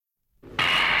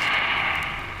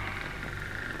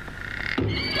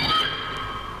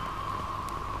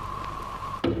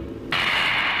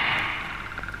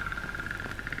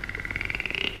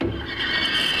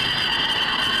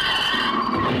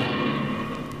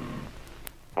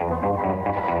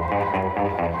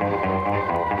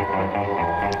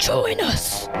Join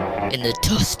us in the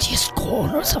dustiest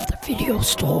corners of the video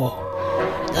store,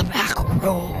 the back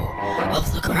row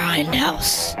of the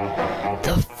grindhouse,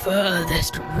 the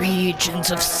furthest regions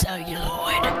of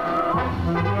celluloid.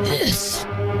 This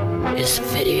is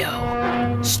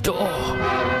Video Store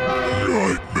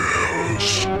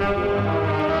Nightmares.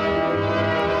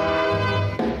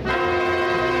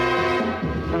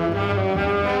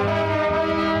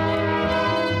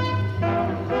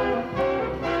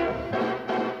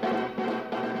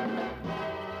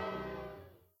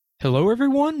 Hello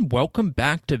everyone, welcome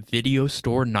back to Video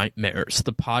Store Nightmares,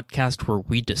 the podcast where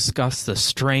we discuss the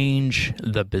strange,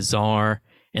 the bizarre,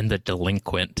 and the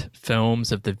delinquent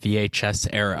films of the VHS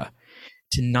era.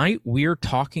 Tonight we're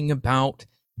talking about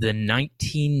the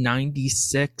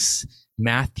 1996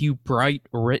 Matthew Bright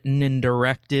written and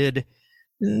directed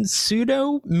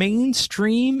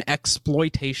pseudo-mainstream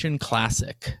exploitation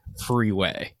classic,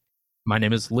 Freeway. My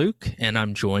name is Luke, and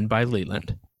I'm joined by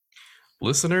Leland.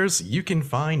 Listeners, you can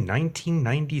find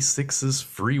 1996's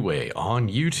Freeway on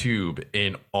YouTube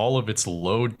in all of its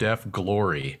low-def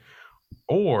glory.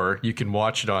 Or you can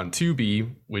watch it on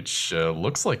Tubi, which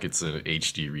looks like it's an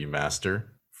HD remaster,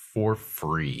 for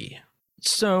free.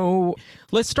 So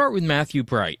let's start with Matthew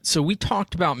Bright. So we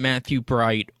talked about Matthew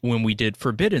Bright when we did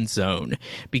Forbidden Zone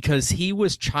because he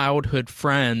was childhood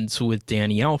friends with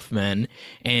Danny Elfman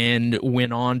and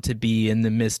went on to be in the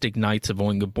Mystic Knights of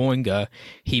Oingo Boingo.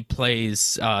 He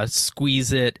plays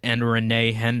Squeezit and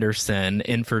Renee Henderson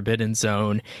in Forbidden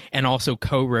Zone and also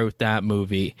co-wrote that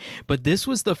movie. But this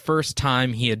was the first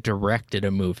time he had directed a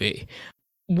movie.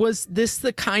 Was this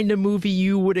the kind of movie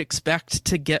you would expect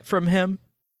to get from him?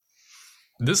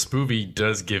 This movie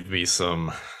does give me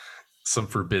some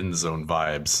Forbidden Zone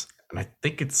vibes, and I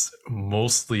think it's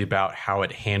mostly about how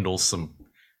it handles some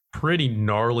pretty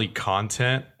gnarly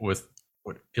content with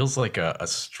what feels like a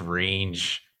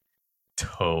strange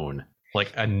tone,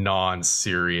 like a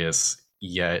non-serious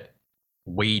yet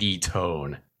weighty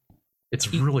tone.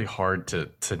 It's really hard to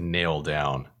nail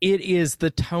down. It is. The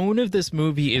tone of this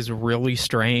movie is really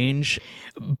strange,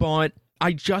 but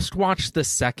I just watched the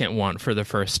second one for the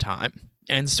first time.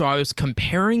 And so I was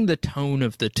comparing the tone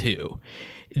of the two.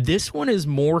 This one is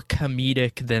more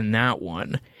comedic than that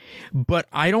one, but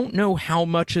I don't know how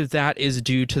much of that is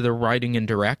due to the writing and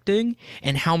directing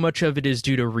and how much of it is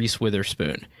due to Reese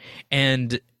Witherspoon.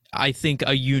 And I think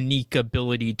a unique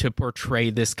ability to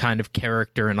portray this kind of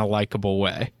character in a likable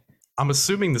way. I'm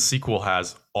assuming the sequel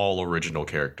has all original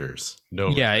characters. No.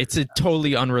 Yeah, it's a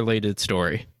totally unrelated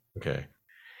story. Okay.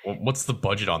 Well, what's the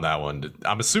budget on that one?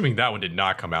 I'm assuming that one did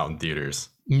not come out in theaters.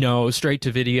 No, straight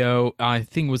to video. I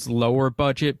think it was lower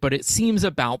budget, but it seems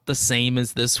about the same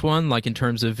as this one, like in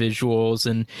terms of visuals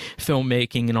and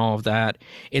filmmaking and all of that.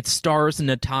 It stars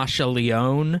Natasha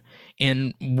Lyonne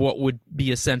in what would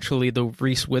be essentially the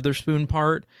Reese Witherspoon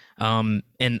part. And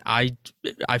I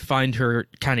find her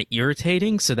kind of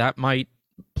irritating, so that might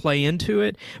play into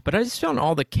it, but I just found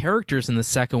all the characters in the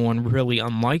second one really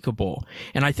unlikable.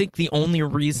 And I think the only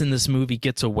reason this movie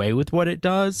gets away with what it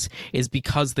does is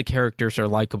because the characters are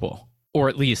likable, or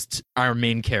at least our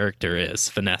main character is,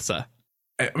 Vanessa.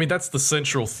 I mean, that's the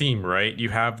central theme, right? You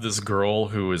have this girl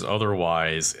who is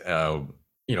otherwise, a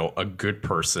good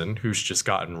person who's just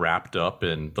gotten wrapped up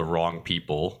in the wrong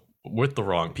people, with the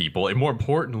wrong people, and more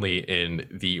importantly, in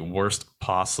the worst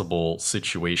possible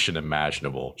situation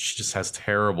imaginable. She just has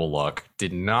terrible luck,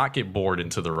 did not get born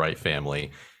into the right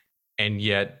family, and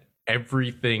yet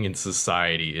everything in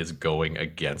society is going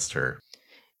against her.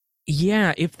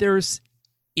 Yeah, if there's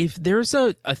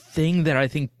a thing that I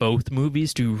think both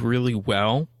movies do really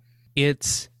well,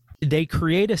 it's they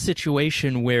create a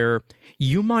situation where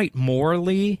you might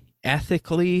morally,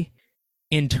 ethically,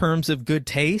 in terms of good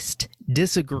taste,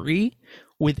 disagree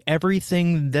with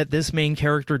everything that this main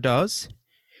character does.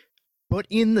 But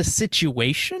in the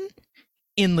situation,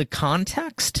 in the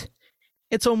context,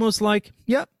 it's almost like,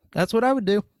 yep, that's what I would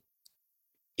do.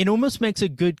 It almost makes a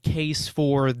good case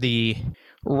for the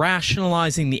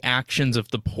rationalizing the actions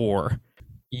of the poor.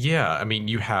 Yeah, I mean,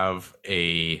 you have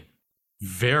a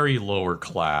very lower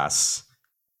class,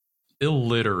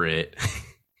 illiterate,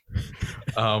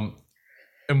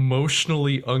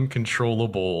 emotionally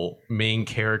uncontrollable main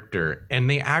character, and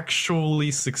they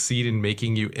actually succeed in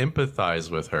making you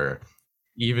empathize with her,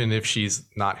 even if she's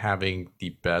not having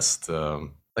the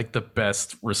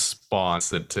best response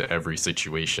to every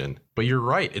situation. But you're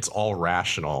right, it's all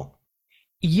rational.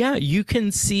 Yeah, you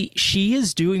can see she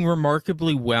is doing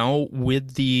remarkably well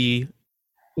with the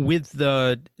with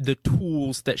the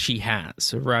tools that she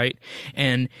has, right?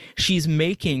 And she's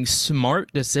making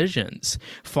smart decisions,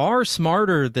 far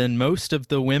smarter than most of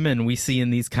the women we see in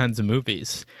these kinds of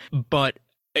movies, but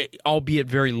albeit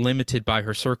very limited by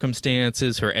her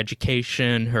circumstances, her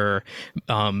education, her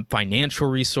financial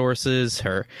resources,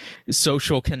 her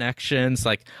social connections.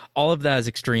 Like, all of that is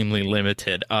extremely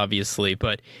limited, obviously,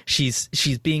 but she's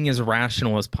being as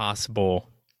rational as possible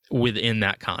within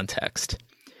that context.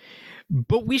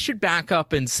 But we should back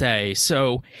up and say,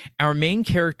 so our main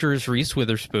character is Reese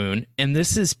Witherspoon, and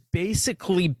this is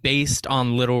basically based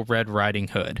on Little Red Riding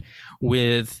Hood,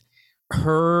 with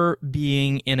her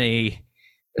being in a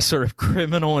sort of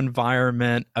criminal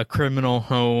environment, a criminal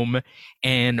home,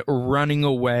 and running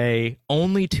away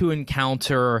only to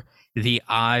encounter the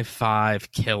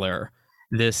I-5 killer,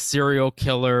 this serial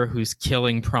killer who's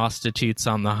killing prostitutes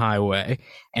on the highway,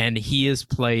 and he is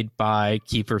played by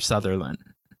Kiefer Sutherland.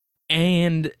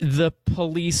 And the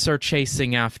police are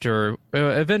chasing after,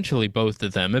 eventually, both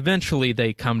of them. Eventually,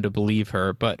 they come to believe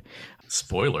her, but...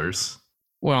 Spoilers.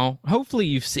 Well, hopefully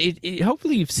you've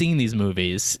seen these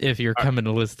movies if you're coming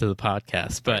to listen to the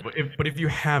podcast. But if you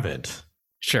haven't,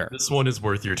 sure, this one is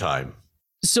worth your time.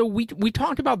 So we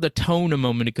talked about the tone a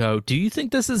moment ago. Do you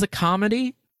think this is a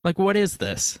comedy? Like, what is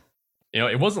this?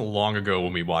 It wasn't long ago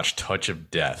when we watched Touch of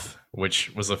Death,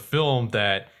 which was a film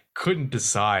that couldn't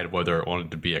decide whether it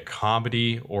wanted to be a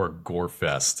comedy or a gore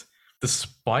fest,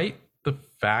 despite the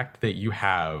fact that you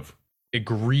have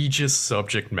egregious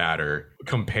subject matter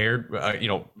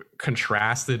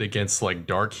contrasted against like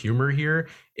dark humor here.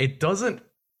 It doesn't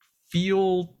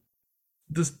feel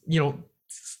this,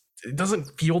 it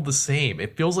doesn't feel the same.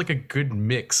 It feels like a good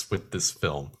mix with this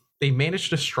film. They managed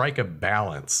to strike a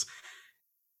balance.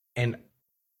 And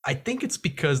I think it's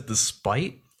because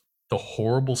despite the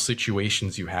horrible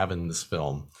situations you have in this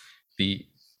film, the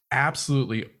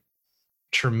absolutely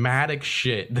traumatic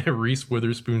shit that Reese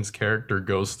Witherspoon's character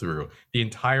goes through the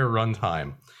entire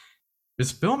runtime,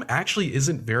 this film actually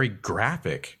isn't very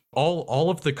graphic. All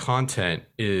of the content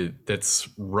that's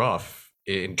rough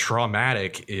and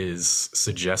traumatic is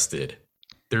suggested.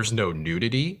 There's no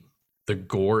nudity. The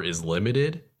gore is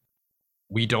limited.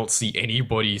 We don't see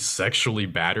anybody sexually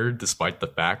battered, despite the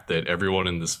fact that everyone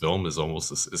in this film is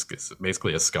is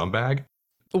basically a scumbag.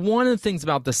 One of the things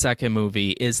about the second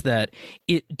movie is that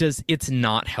it's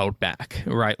not held back,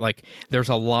 right? Like, there's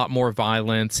a lot more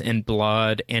violence and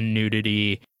blood and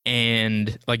nudity,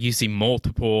 and like you see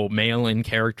multiple male-in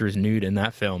characters nude in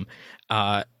that film.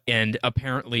 And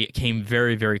apparently it came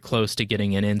very, very close to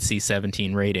getting an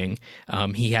NC-17 rating.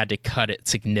 He had to cut it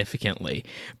significantly.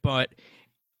 But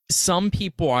some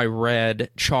people I read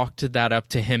chalked that up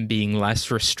to him being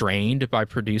less restrained by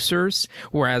producers,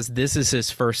 whereas this is his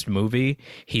first movie.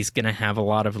 He's going to have a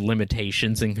lot of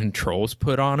limitations and controls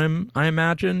put on him, I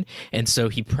imagine, and so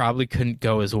he probably couldn't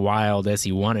go as wild as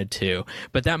he wanted to,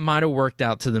 but that might have worked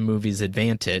out to the movie's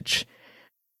advantage.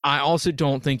 I also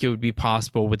don't think it would be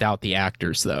possible without the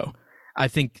actors, though. I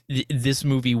think this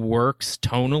movie works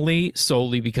tonally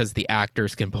solely because the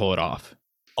actors can pull it off.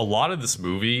 A lot of this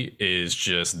movie is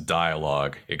just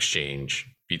dialogue exchange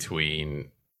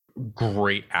between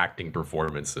great acting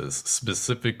performances,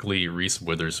 specifically Reese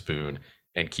Witherspoon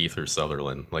and Kiefer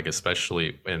Sutherland, like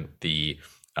especially in the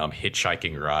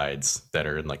hitchhiking rides that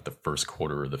are in like the first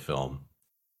quarter of the film.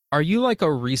 Are you like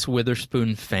a Reese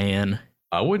Witherspoon fan?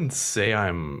 I wouldn't say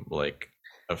I'm like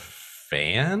a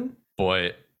fan,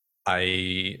 but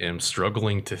I am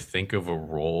struggling to think of a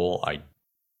role I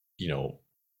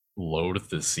loathe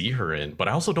to see her in. But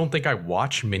I also don't think I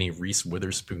watch many Reese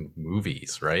Witherspoon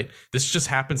movies, right? This just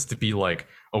happens to be like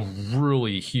a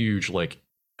really huge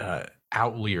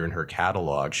outlier in her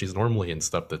catalog. She's normally in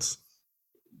stuff that's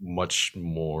much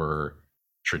more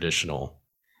traditional.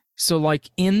 So like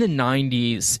in the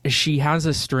 90s, she has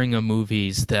a string of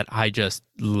movies that I just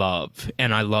love,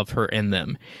 and I love her in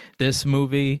them. This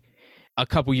movie, a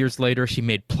couple years later, she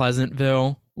made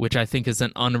Pleasantville, which I think is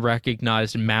an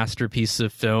unrecognized masterpiece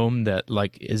of film that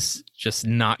like is just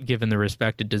not given the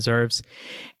respect it deserves.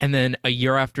 And then a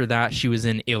year after that, she was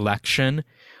in Election,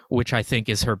 which I think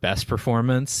is her best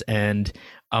performance and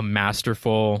a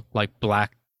masterful like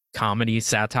black comedy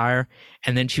satire.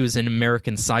 And then she was in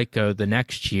American Psycho the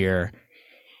next year.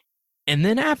 And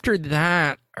then after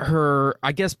that, her,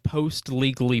 I guess, post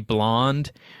Legally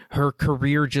Blonde, her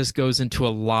career just goes into a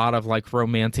lot of like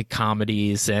romantic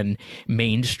comedies and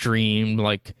mainstream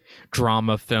like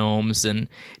drama films and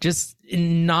just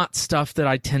not stuff that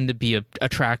I tend to be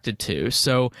attracted to.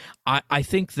 So I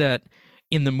think that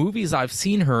in the movies I've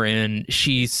seen her in,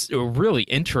 she's a really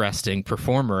interesting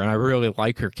performer and I really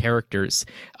like her characters.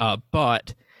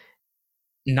 But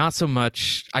Not so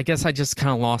much. I guess I just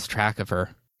kind of lost track of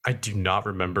her. I do not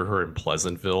remember her in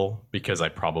Pleasantville because I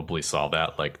probably saw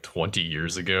that like 20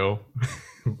 years ago.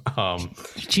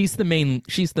 She's the main.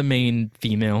 She's the main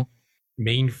female.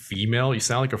 Main female? You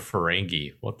sound like a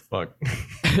Ferengi. What the fuck?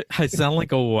 I sound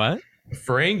like a what?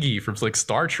 Ferengi from like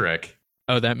Star Trek.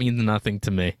 Oh, that means nothing to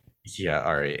me. Yeah.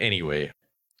 All right. Anyway.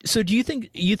 So, do you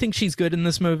think she's good in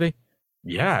this movie?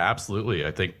 Yeah, absolutely.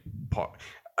 I think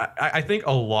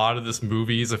a lot of this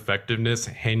movie's effectiveness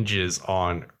hinges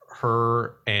on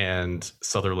her and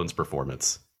Sutherland's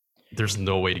performance. There's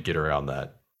no way to get around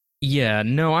that. Yeah,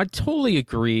 no, I totally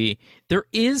agree. There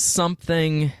is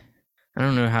something, I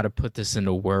don't know how to put this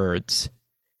into words.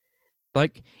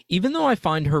 Like, even though I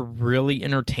find her really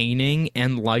entertaining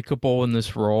and likable in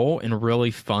this role and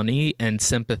really funny and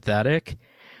sympathetic,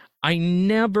 I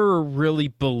never really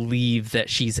believe that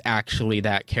she's actually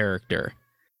that character.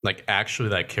 Like, actually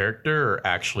that character or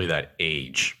actually that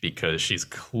age? Because she's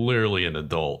clearly an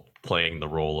adult playing the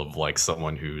role of like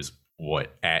someone who's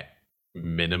what, at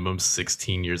minimum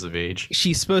 16 years of age?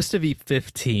 She's supposed to be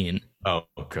 15. Oh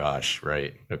gosh,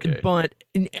 right. Okay. But,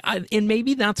 and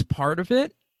maybe that's part of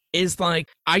it, is like,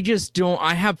 I just don't,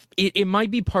 I have, it might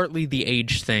be partly the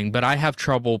age thing, but I have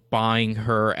trouble buying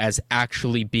her as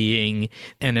actually being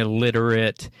an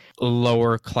illiterate,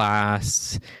 lower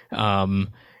class,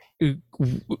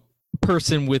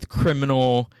 person with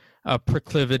criminal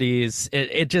proclivities.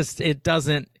 It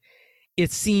doesn't,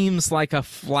 it seems like a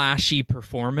flashy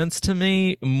performance to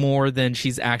me more than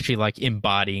she's actually like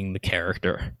embodying the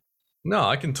character. No,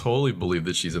 I can totally believe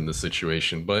that she's in this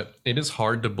situation, but it is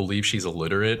hard to believe she's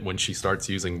illiterate when she starts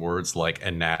using words like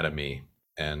anatomy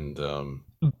and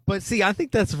But see, I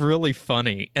think that's really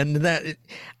funny, and that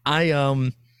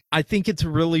I think it's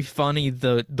really funny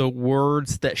the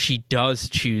words that she does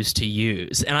choose to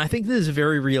use. And I think this is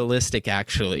very realistic,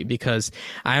 actually, because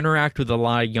I interact with a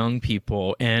lot of young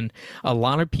people, and a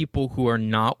lot of people who are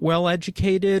not well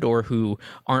educated or who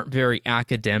aren't very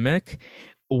academic,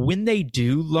 when they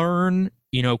do learn,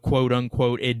 quote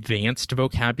unquote, advanced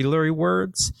vocabulary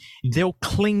words, they'll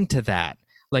cling to that.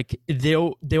 Like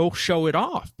they'll show it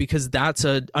off because that's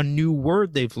a new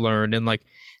word they've learned, and like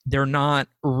they're not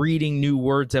reading new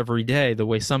words every day the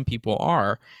way some people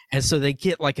are. And so they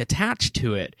get like attached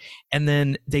to it, and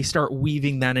then they start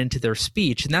weaving that into their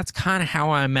speech. And that's kind of how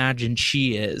I imagine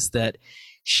she is, that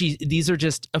these are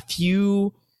just a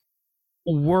few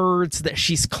words that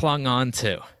she's clung on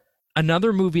to.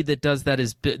 Another movie that does that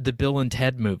is the Bill and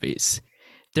Ted movies.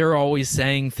 They're always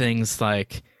saying things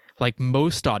like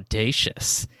most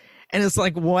audacious. And it's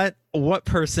like, what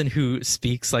person who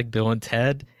speaks like Bill and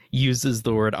Ted uses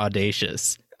the word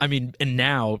audacious? I mean, and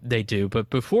now they do, but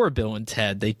before Bill and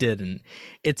Ted, they didn't.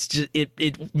 It's just,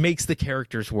 it makes the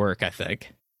characters work, I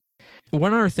think.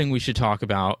 One other thing we should talk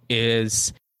about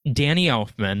is Danny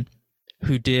Elfman,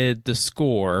 who did the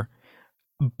score.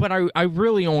 But I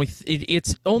really only,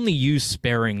 it's only used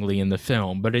sparingly in the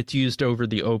film, but it's used over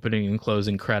the opening and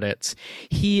closing credits.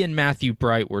 He and Matthew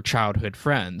Bright were childhood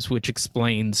friends, which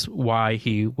explains why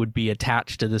he would be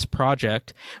attached to this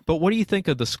project. But what do you think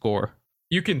of the score?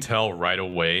 You can tell right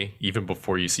away, even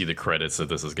before you see the credits, that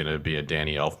this is going to be a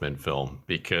Danny Elfman film,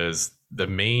 because the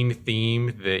main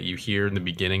theme that you hear in the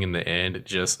beginning and the end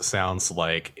just sounds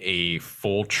like a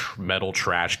full metal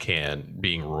trash can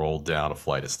being rolled down a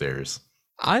flight of stairs.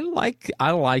 I like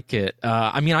it.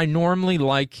 I mean, I normally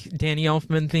like Danny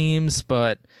Elfman themes,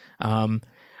 but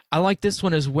I like this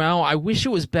one as well. I wish it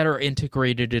was better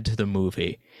integrated into the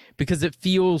movie because it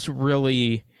feels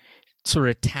really sort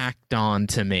of tacked on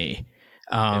to me.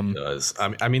 It does.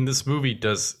 I mean, this movie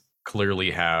does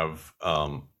clearly have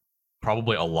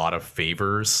probably a lot of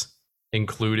favors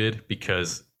included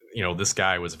because, this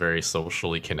guy was very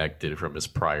socially connected from his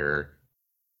prior,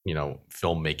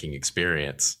 filmmaking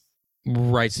experience.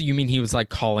 Right. So you mean he was like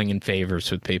calling in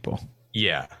favors with people?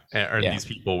 Yeah. And these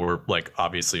people were like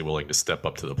obviously willing to step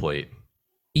up to the plate.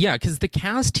 Yeah, because the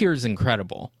cast here is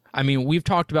incredible. I mean, we've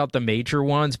talked about the major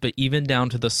ones, but even down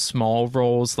to the small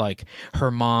roles, like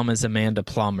her mom is Amanda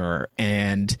Plummer,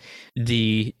 and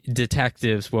the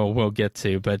detectives, well, we'll get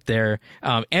to, but they're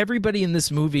everybody in this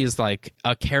movie is like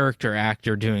a character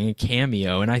actor doing a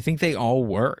cameo, and I think they all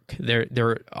work.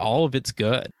 They're all of it's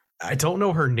good. I don't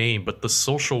know her name, but the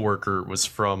social worker was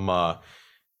from was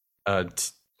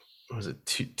it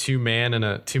two men and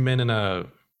a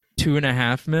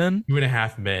 2.5 Men?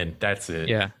 2.5 Men. That's it.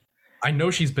 Yeah. I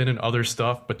know she's been in other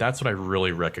stuff, but that's what I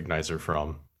really recognize her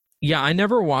from. Yeah, I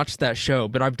never watched that show,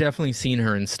 but I've definitely seen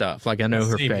her in stuff. Like I know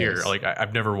her face. Here. Like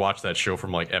I've never watched that show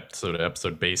from like episode to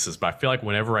episode basis, but I feel like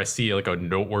whenever I see like a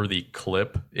noteworthy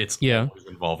clip, it's always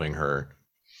involving her.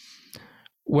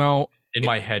 Well, In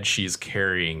my head, she's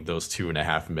carrying those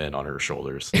 2.5 men on her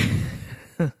shoulders.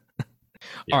 all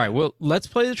right, well, let's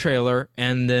play the trailer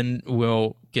and then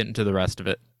we'll get into the rest of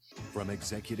it. From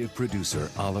executive producer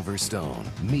Oliver Stone,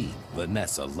 meet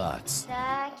Vanessa Lutz.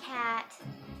 The cat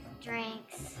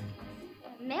drinks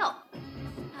milk.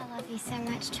 I love you so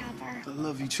much, Chopper. I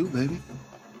love you too, baby.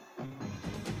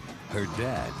 Her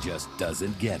dad just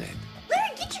doesn't get it.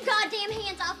 Larry, get your goddamn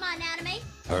hands off my anatomy.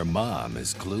 Her mom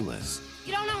is clueless.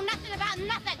 You don't know nothing about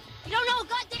nothing. You don't know a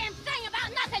goddamn thing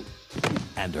about nothing.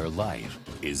 And her life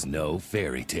is no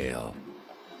fairy tale.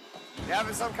 You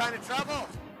having some kind of trouble?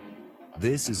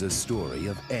 This is a story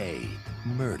of A,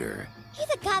 murder, He's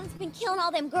the guy that's been killing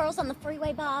all them girls on the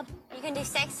freeway, Bob. You gonna do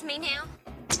sex to me now?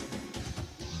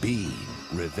 B,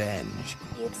 revenge,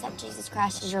 You accept Jesus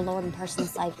Christ as your Lord and personal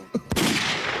Savior.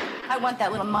 I want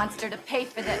that little monster to pay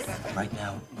for this. Right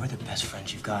now, we're the best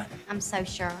friends you've got. I'm so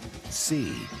sure.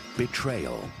 C,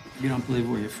 betrayal, You don't believe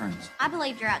we're your friends. I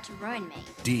believe you're out to ruin me.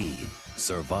 D,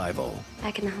 survival,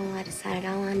 Back in the hole, I decided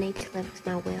all I need to live was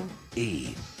my will.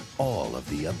 E, all of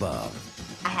the above.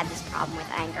 I had this problem with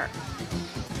anger.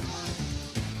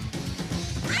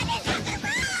 I did nothing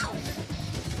wrong!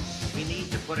 We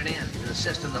need to put an end to the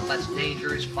system that lets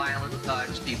dangerous, violent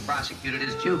thugs be prosecuted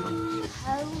as juveniles.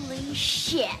 Holy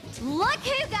shit! Look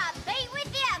who got beat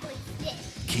with the ugly stick!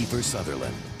 Kiefer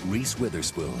Sutherland, Reese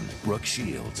Witherspoon, Brooke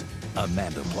Shields,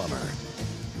 Amanda Plummer.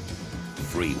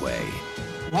 Freeway.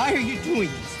 Why are you doing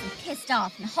this? I'm pissed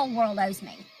off and the whole world owes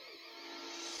me.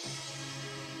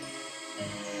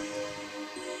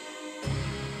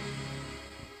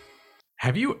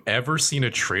 Have you ever seen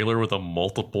a trailer with a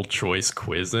multiple choice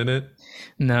quiz in it?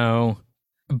 No,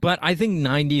 but I think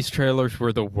 90s trailers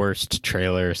were the worst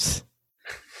trailers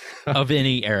of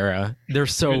any era. They're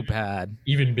so bad.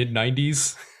 Even mid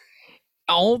 90s?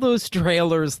 All those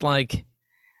trailers, like,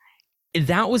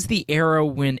 that was the era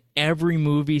when every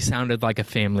movie sounded like a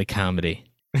family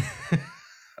comedy.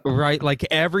 Right? Like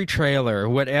every trailer,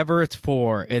 whatever it's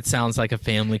for, it sounds like a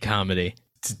family comedy.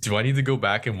 Do I need to go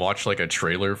back and watch like a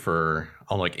trailer for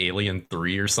on like Alien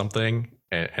 3 or something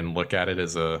and look at it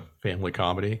as a family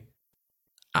comedy?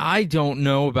 I don't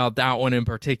know about that one in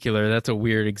particular. That's a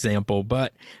weird example,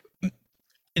 but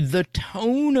the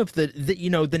tone of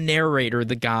the narrator,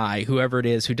 the guy, whoever it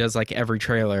is who does like every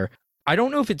trailer, I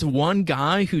don't know if it's one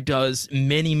guy who does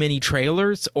many, many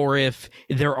trailers or if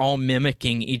they're all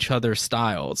mimicking each other's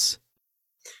styles.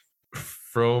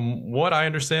 From what I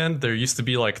understand, there used to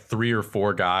be like 3 or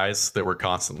 4 guys that were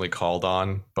constantly called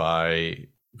on by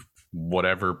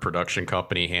whatever production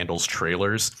company handles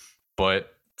trailers.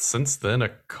 But since then, a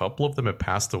couple of them have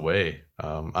passed away.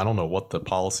 I don't know what the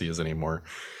policy is anymore.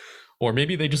 Or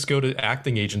maybe they just go to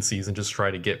acting agencies and just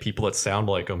try to get people that sound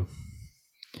like them.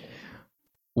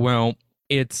 Well,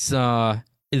 it's the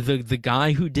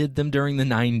guy who did them during the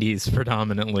 90s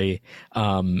predominantly.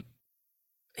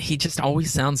 He just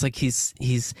always sounds like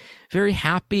he's very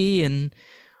happy and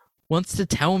wants to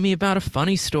tell me about a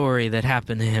funny story that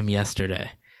happened to him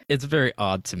yesterday. It's very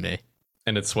odd to me.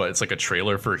 And it's like a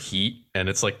trailer for Heat, and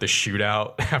it's like the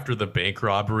shootout after the bank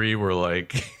robbery where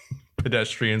like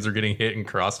pedestrians are getting hit in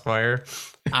crossfire.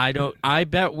 I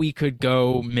bet we could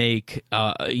go make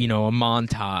a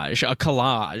montage, a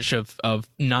collage of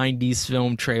 90s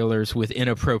film trailers with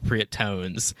inappropriate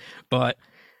tones. But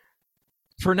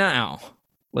for now,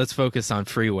 let's focus on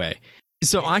Freeway.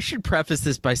 So I should preface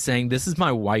this by saying this is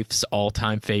my wife's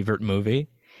all-time favorite movie,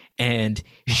 and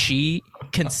she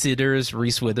considers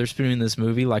Reese Witherspoon in this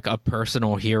movie like a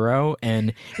personal hero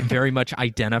and very much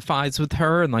identifies with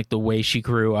her and like the way she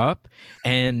grew up.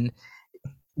 And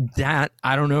that,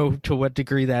 I don't know to what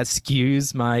degree that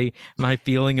skews my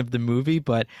feeling of the movie,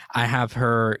 but I have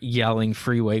her yelling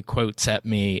Freeway quotes at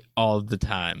me all the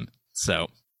time. So...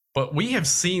 But we have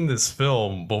seen this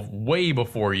film way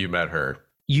before you met her.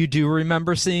 You do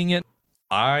remember seeing it?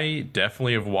 I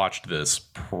definitely have watched this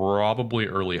probably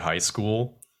early high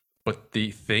school. But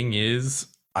the thing is,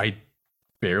 I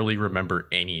barely remember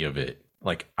any of it.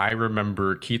 Like, I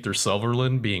remember Kiefer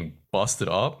Sutherland being busted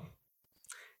up.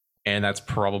 And that's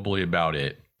probably about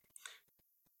it.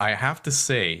 I have to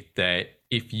say that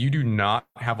if you do not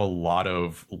have a lot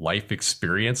of life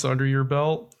experience under your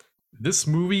belt, this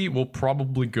movie will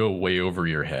probably go way over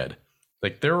your head.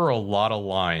 Like, there are a lot of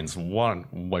lines,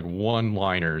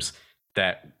 one-liners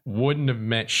that wouldn't have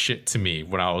meant shit to me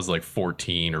when I was like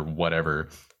 14 or whatever,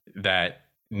 that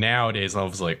nowadays I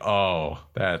was like, oh,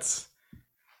 that's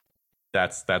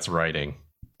writing.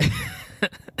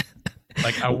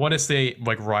 Like, I want to say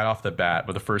like right off the bat,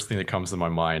 but the first thing that comes to my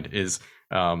mind is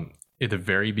at the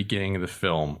very beginning of the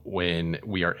film when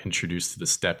we are introduced to the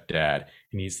stepdad,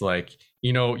 and he's like,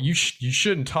 You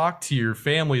shouldn't talk to your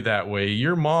family that way.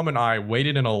 Your mom and I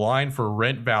waited in a line for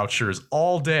rent vouchers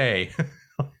all day.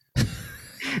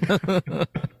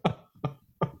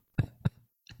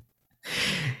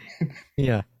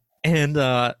 Yeah. And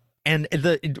the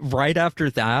right after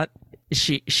that,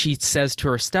 she says to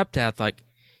her stepdad, like,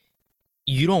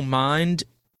 you don't mind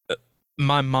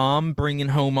my mom bringing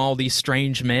home all these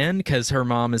strange men, because her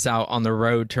mom is out on the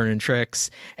road turning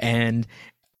tricks, and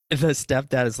the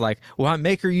stepdad is like, well, I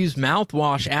make her use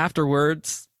mouthwash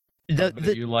afterwards.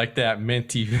 You like that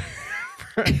minty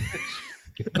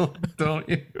don't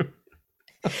you?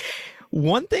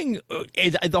 One thing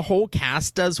the whole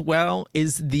cast does well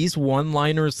is these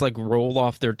one-liners like roll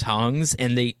off their tongues,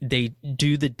 and they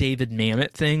do the David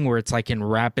Mamet thing where it's like in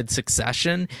rapid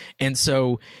succession. And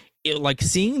so like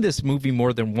seeing this movie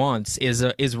more than once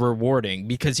is rewarding,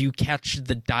 because you catch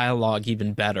the dialogue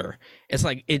even better. It's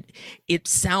like it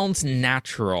sounds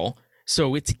natural,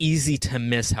 so it's easy to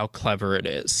miss how clever it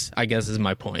is, I guess is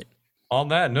my point. On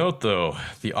that note, though,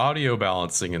 the audio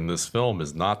balancing in this film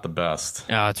is not the best.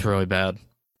 Yeah, it's really bad.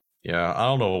 Yeah, I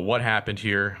don't know what happened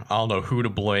here. I don't know who to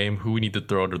blame, who we need to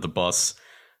throw under the bus.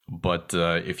 But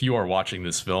if you are watching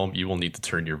this film, you will need to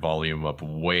turn your volume up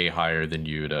way higher than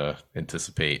you'd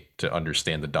anticipate to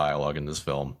understand the dialogue in this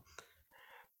film.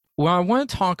 Well, I want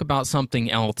to talk about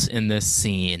something else in this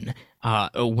scene.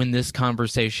 When this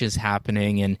conversation is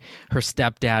happening and her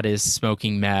stepdad is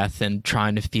smoking meth and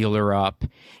trying to feel her up.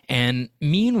 And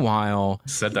meanwhile...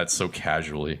 You said that so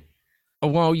casually.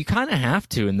 Well, you kind of have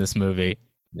to in this movie.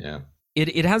 Yeah.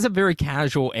 It has a very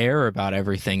casual air about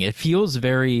everything. It feels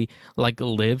very like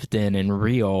lived in and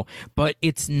real, but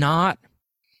it's not...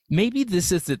 Maybe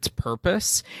this is its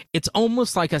purpose. It's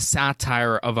almost like a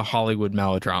satire of a Hollywood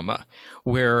melodrama,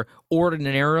 where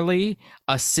ordinarily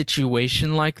a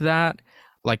situation like that,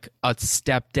 like a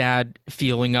stepdad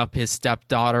feeling up his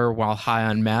stepdaughter while high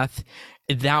on meth,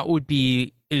 that would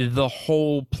be the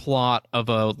whole plot of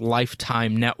a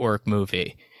Lifetime Network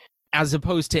movie. As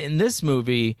opposed to in this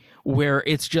movie, where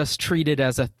it's just treated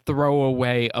as a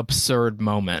throwaway, absurd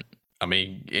moment. I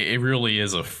mean, it really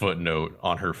is a footnote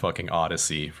on her fucking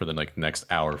odyssey for the next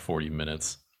hour, 40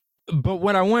 minutes. But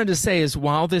what I wanted to say is,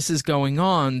 while this is going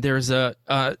on, there's a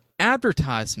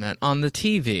advertisement on the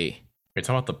TV. Are you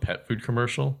talking about the pet food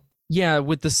commercial? Yeah,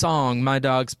 with the song, My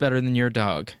Dog's Better Than Your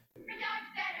Dog. My dog's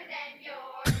better than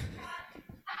yours.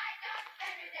 My dog's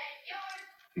better than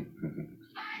yours.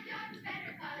 My dog's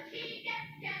better 'cause he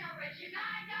gets dental rich.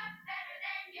 My dog's better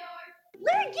than yours.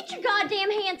 Larry, get your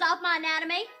goddamn hands off my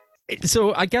anatomy.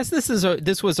 So I guess this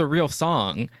was a real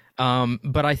song,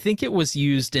 but I think it was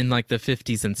used in like the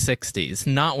 50s and 60s,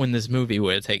 not when this movie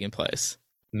would have taken place.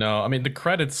 No, I mean, the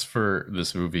credits for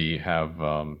this movie have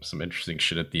some interesting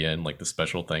shit at the end, like the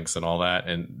special thanks and all that.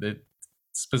 And it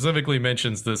specifically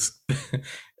mentions this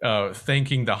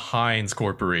thanking the Heinz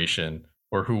Corporation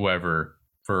or whoever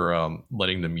for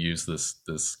letting them use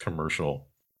this commercial.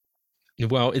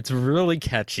 Well, it's really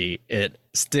catchy. It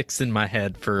sticks in my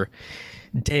head for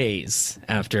days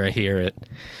after I hear it.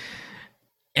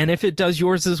 And if it does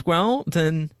yours as well,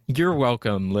 then you're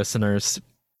welcome, listeners.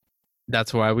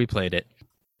 That's why we played it.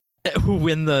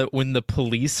 When the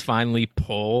police finally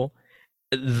pull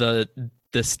the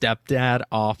stepdad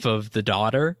off of the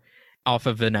daughter, off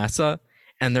of Vanessa,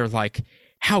 and they're like,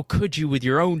 how could you with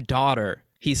your own daughter?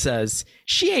 He says,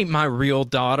 she ain't my real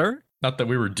daughter. Not that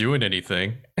we were doing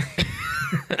anything.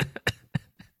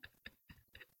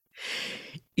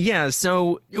 Yeah,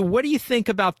 so what do you think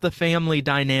about the family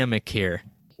dynamic here?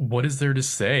 What is there to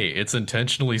say? It's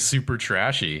intentionally super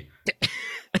trashy.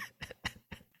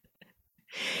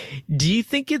 Do you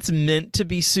think it's meant to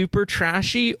be super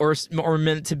trashy or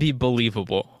meant to be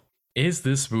believable? Is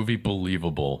this movie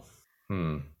believable? I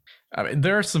mean,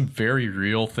 there are some very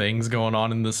real things going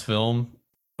on in this film,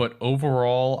 but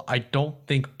overall, I don't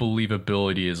think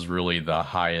believability is really the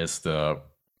highest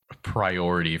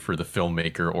priority for the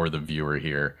filmmaker or the viewer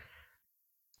here.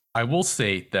 I will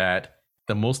say that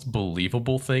the most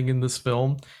believable thing in this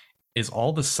film is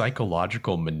all the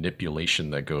psychological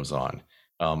manipulation that goes on,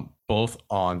 both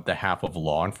on the half of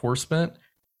law enforcement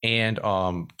and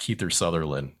Kiefer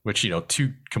Sutherland, which,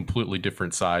 two completely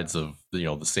different sides of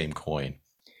the same coin.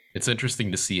 It's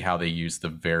interesting to see how they use the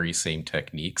very same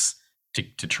techniques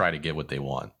to try to get what they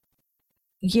want.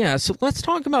 Yeah, so let's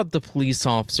talk about the police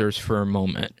officers for a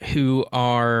moment who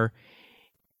are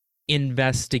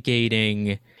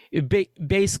investigating.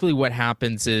 Basically, what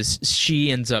happens is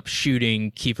she ends up shooting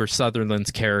Kiefer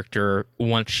Sutherland's character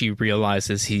once she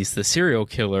realizes he's the serial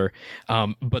killer.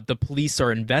 But the police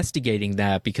are investigating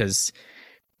that because,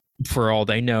 for all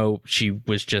they know, she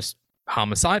was just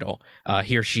homicidal.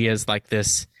 Here she is, like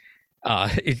this.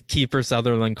 Kiefer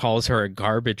Sutherland calls her a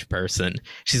garbage person.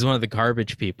 She's one of the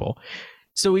garbage people.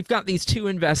 So we've got these two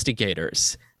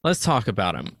investigators. Let's talk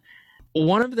about them.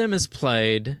 One of them is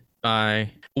played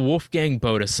by Wolfgang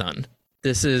Bodesson.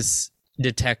 This is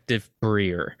Detective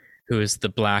Breer, who is the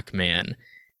black man.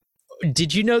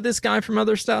 Did you know this guy from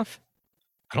other stuff?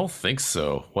 I don't think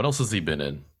so. What else has he been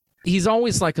in? He's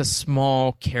always like a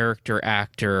small character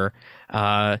actor.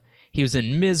 He was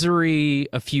in Misery,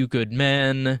 A Few Good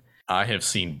Men. I have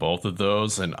seen both of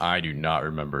those, and I do not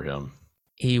remember him.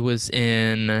 He was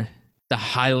in the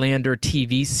Highlander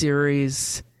TV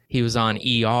series. He was on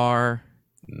ER.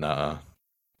 Nah.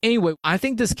 Anyway, I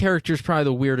think this character is probably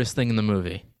the weirdest thing in the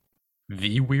movie.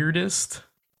 The weirdest?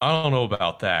 I don't know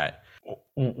about that.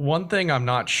 One thing I'm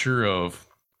not sure of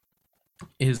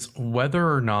is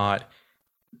whether or not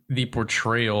the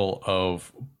portrayal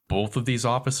of both of these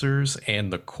officers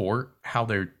and the court, how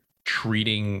they're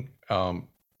treating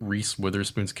Reese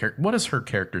Witherspoon's character. What is her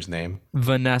character's name?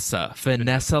 Vanessa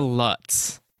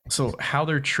Lutz. So how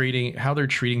they're treating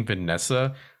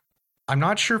Vanessa, I'm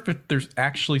not sure if there's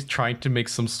actually trying to make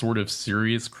some sort of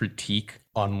serious critique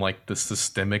on like the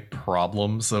systemic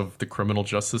problems of the criminal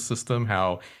justice system,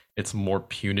 how it's more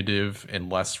punitive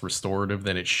and less restorative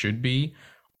than it should be,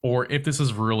 or if this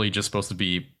is really just supposed to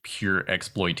be pure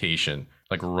exploitation,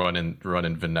 like running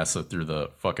Vanessa through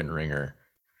the fucking ringer.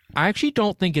 I actually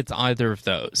don't think it's either of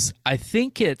those. I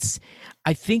think it's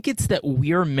that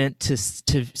we're meant to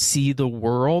see the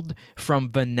world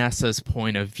from Vanessa's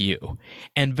point of view.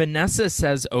 And Vanessa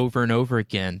says over and over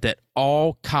again that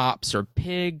all cops are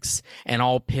pigs and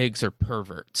all pigs are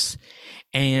perverts.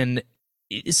 And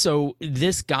so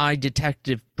this guy,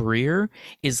 Detective Breer,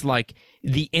 is like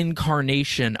the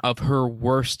incarnation of her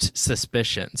worst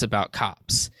suspicions about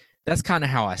cops. That's kind of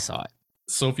how I saw it.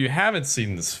 So if you haven't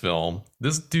seen this film,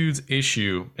 this dude's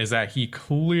issue is that he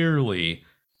clearly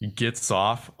gets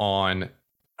off on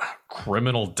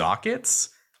criminal dockets.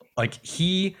 Like,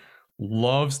 he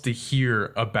loves to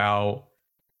hear about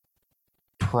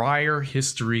prior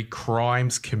history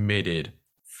crimes committed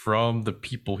from the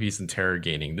people he's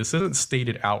interrogating. This isn't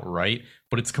stated outright,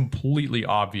 but it's completely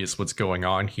obvious what's going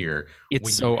on here.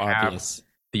 It's so obvious.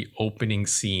 The opening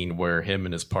scene where him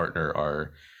and his partner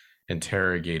are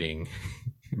interrogating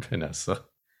Vanessa.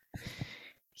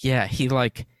 Yeah, he's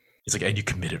like, and you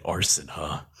committed arson,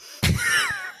 huh?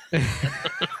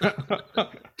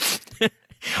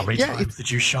 How many times did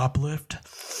you shoplift?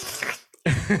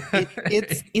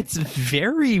 it's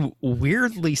very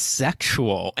weirdly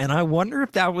sexual, and I wonder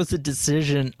if that was a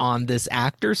decision on this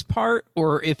actor's part,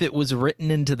 or if it was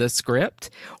written into the script,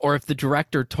 or if the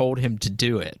director told him to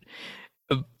do it.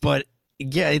 But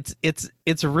yeah,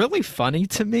 it's really funny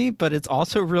to me, but it's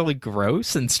also really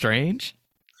gross and strange.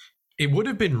 It would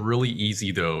have been really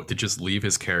easy, though, to just leave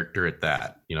his character at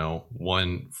that. You know,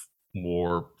 one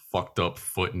more fucked up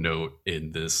footnote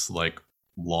in this like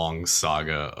long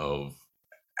saga of,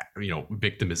 you know,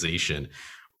 victimization.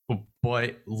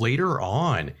 But later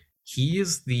on, he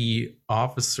is the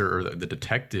officer or the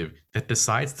detective that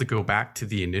decides to go back to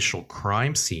the initial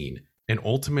crime scene and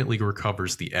ultimately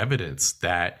recovers the evidence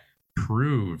that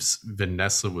proves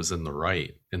Vanessa was in the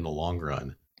right in the long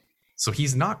run. So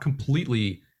he's not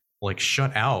completely like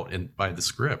shut out by the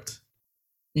script.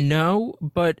 No,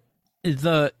 but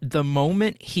the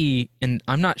moment he, and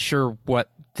I'm not sure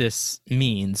what this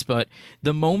means, but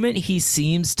the moment he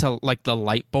seems to, like, the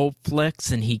light bulb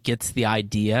flicks and he gets the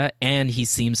idea and he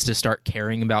seems to start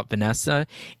caring about Vanessa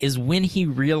is when he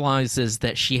realizes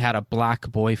that she had a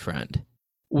black boyfriend.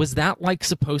 Was that like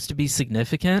supposed to be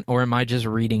significant, or am I just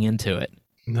reading into it?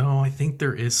 No, I think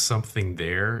there is something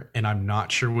there, and I'm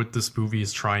not sure what this movie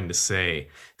is trying to say.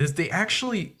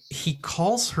 He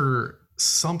calls her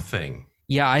something.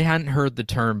 Yeah, I hadn't heard the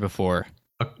term before.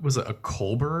 Was it a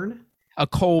coal burn? A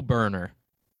coal burner.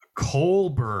 Coal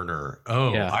burner.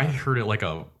 Oh, yeah. I heard it like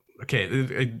a... Okay,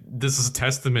 this is a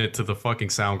testament to the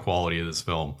fucking sound quality of this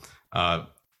film.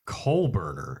 Coal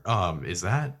burner. Is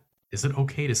it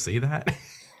okay to say that?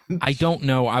 I don't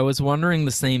know. I was wondering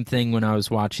the same thing when I was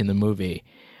watching the movie.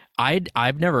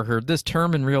 I've never heard this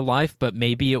term in real life, but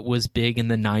maybe it was big in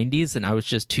the 90s and I was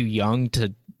just too young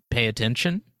to pay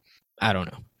attention. I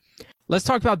don't know. Let's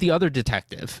talk about the other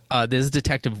detective. This is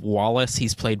Detective Wallace.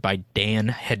 He's played by Dan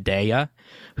Hedaya,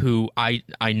 who I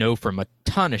know from a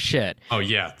ton of shit. Oh,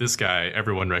 yeah. This guy,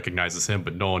 everyone recognizes him,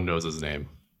 but no one knows his name.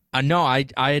 No, I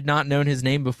had not known his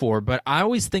name before, but I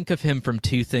always think of him from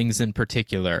two things in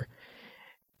particular.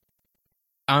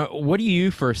 What do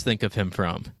you first think of him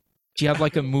from? Do you have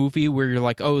like a movie where you're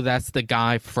like, oh, that's the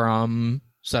guy from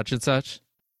such and such?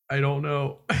 I don't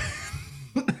know.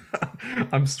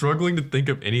 I'm struggling to think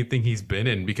of anything he's been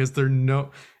in because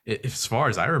as far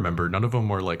as I remember, none of them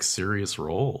were like serious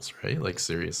roles, right? Like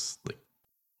serious like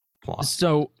plot.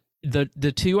 So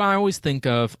the two I always think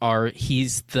of are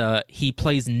he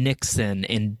plays Nixon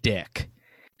in Dick.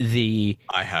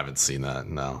 I haven't seen that.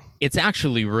 No, it's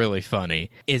actually really funny.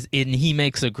 And he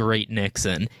makes a great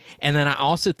Nixon. And then I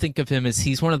also think of him as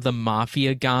he's one of the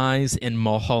mafia guys in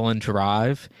Mulholland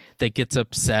Drive that gets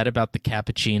upset about the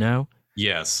cappuccino.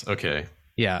 Yes. Okay.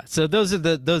 Yeah. So those are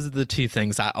the two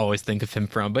things I always think of him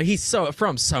from. But he's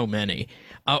from so many.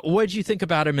 What did you think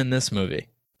about him in this movie?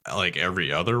 Like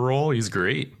every other role, he's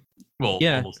great. Well,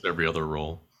 yeah. Almost every other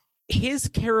role. His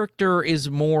character is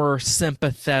more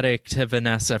sympathetic to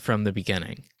Vanessa from the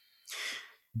beginning.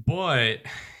 But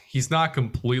he's not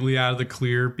completely out of the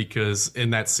clear because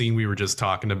in that scene we were just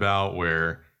talking about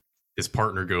where his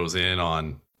partner goes in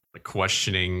on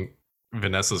questioning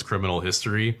Vanessa's criminal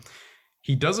history,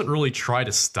 he doesn't really try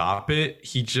to stop it.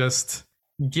 He just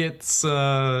gets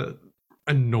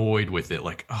annoyed with it.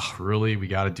 Like, oh, really? We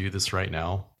got to do this right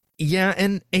now? Yeah,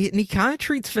 and he kind of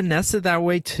treats Vanessa that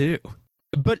way too.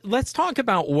 But let's talk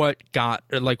about what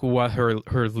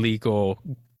her legal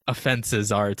offenses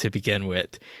are to begin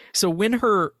with. So when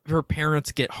her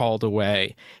parents get hauled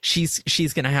away, she's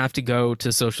going to have to go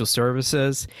to social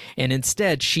services, and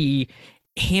instead she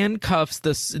handcuffs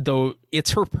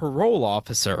it's her parole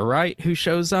officer, right, who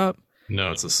shows up?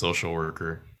 No, it's a social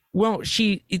worker. Well,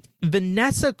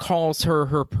 Vanessa calls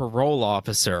her parole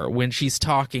officer when she's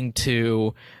talking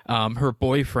to her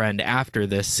boyfriend after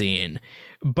this scene.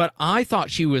 But I thought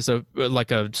she was a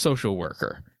social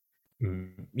worker.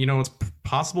 You know, it's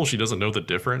possible she doesn't know the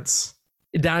difference.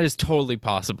 That is totally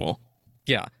possible.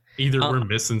 Yeah. Either we're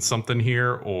missing something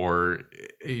here or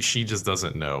she just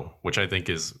doesn't know, which I think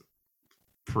is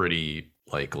pretty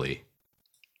likely.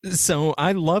 So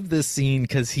I love this scene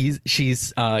because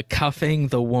she's cuffing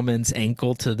the woman's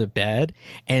ankle to the bed,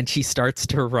 and she starts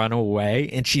to run away,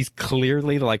 and she's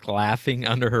clearly like laughing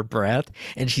under her breath,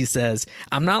 and she says,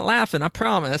 "I'm not laughing, I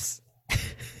promise."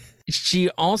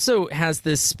 She also has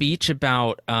this speech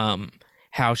about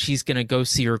how she's gonna go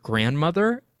see her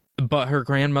grandmother, but her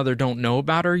grandmother don't know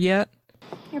about her yet.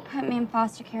 You're putting me in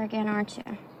foster care again, aren't you?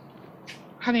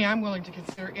 Honey, I'm willing to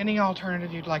consider any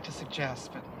alternative you'd like to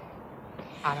suggest, but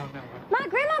I don't know. My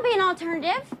grandma be an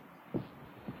alternative.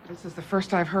 This is the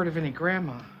first I've heard of any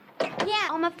grandma. Yeah,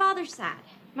 on my father's side.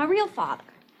 My real father.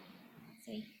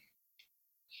 See?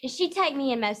 And she'd take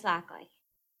me in most likely.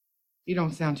 You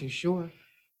don't sound too sure.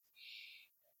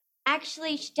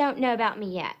 Actually, she don't know about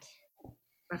me yet.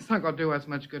 That's not going to do us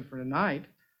much good for tonight.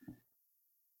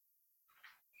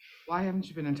 Why haven't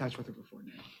you been in touch with her before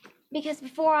now? Because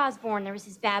before I was born, there was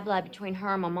this bad blood between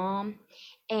her and my mom.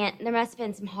 And there must have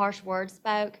been some harsh words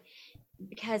spoke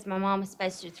because my mom was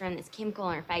supposed to have thrown this chemical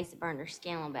in her face that burned her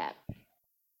skin a little bit.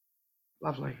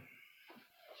 Lovely.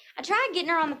 I tried getting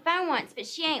her on the phone once, but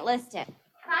she ain't listed.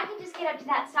 If I can just get up to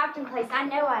that Stockton place, I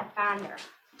know I'd find her.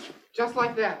 Just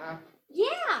like that, huh?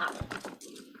 Yeah.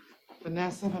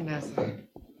 Vanessa.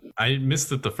 I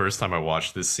missed it the first time I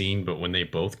watched this scene, but when they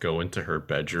both go into her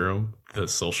bedroom, the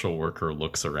social worker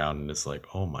looks around and is like,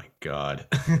 "Oh my God."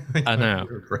 I know.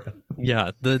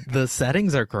 Yeah, the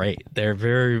settings are great. They're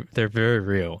very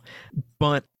real.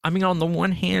 But I mean, on the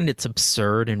one hand, it's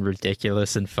absurd and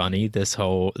ridiculous and funny, this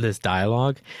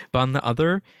dialogue. But on the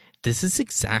other, this is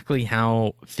exactly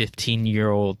how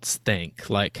 15-year-olds think.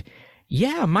 Like,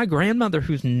 yeah, my grandmother,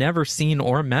 who's never seen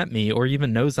or met me or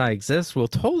even knows I exist, will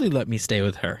totally let me stay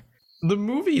with her. The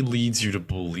movie leads you to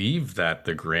believe that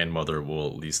the grandmother will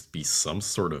at least be some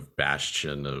sort of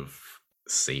bastion of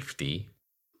safety.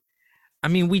 I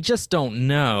mean, we just don't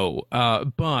know,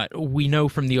 but we know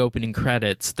from the opening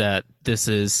credits that this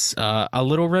is a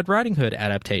Little Red Riding Hood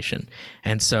adaptation.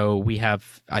 And so we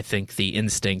have, I think, the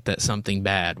instinct that something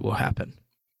bad will happen.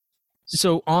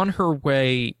 So on her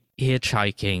way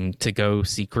hitchhiking to go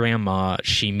see Grandma,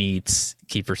 she meets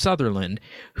Kiefer Sutherland,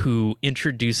 who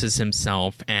introduces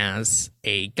himself as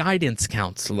a guidance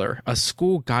counselor, a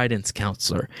school guidance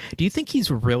counselor. Do you think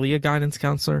he's really a guidance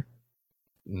counselor?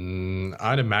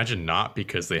 I'd imagine not,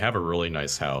 because they have a really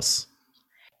nice house.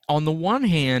 On the one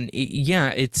hand, yeah,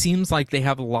 it seems like they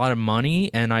have a lot of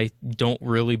money, and I don't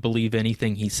really believe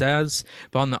anything he says.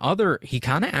 But on the other, he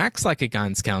kind of acts like a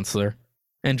guidance counselor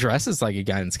and dresses like a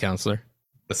guidance counselor.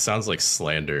 That sounds like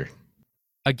slander.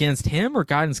 Against him or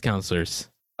guidance counselors?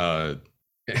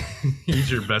 Use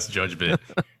your best judgment.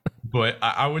 But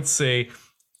I would say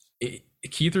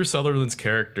Kiefer Sutherland's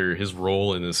character, his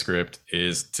role in the script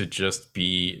is to just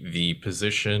be the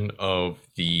position of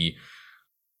the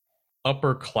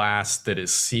upper class that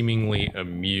is seemingly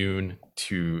immune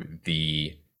to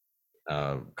the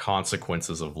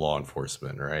consequences of law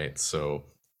enforcement, right? So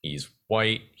he's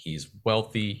white, he's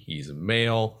wealthy, he's a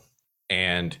male,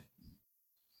 and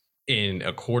in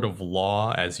a court of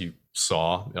law, as you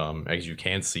saw, as you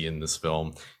can see in this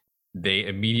film, they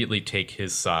immediately take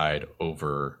his side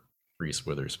over Reese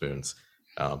Witherspoon's,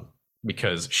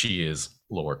 because she is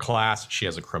lower class, she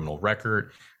has a criminal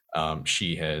record,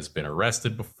 she has been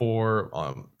arrested before,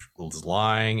 is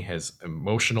lying, has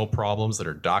emotional problems that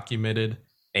are documented,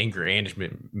 anger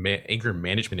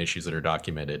management issues that are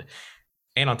documented.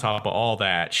 And on top of all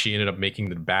that, she ended up making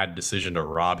the bad decision to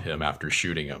rob him after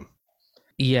shooting him.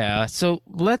 Yeah, so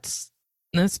let's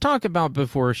talk about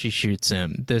before she shoots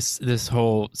him, this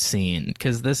whole scene,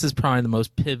 because this is probably the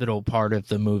most pivotal part of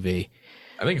the movie.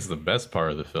 I think it's the best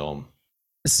part of the film.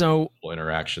 So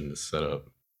interaction, this setup.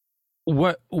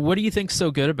 What do you think's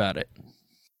so good about it?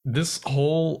 This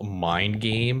whole mind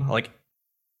game, like,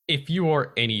 if you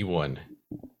are anyone,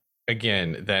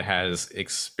 again, that has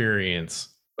experience,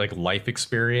 like life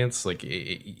experience, like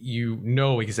you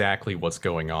know exactly what's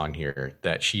going on here,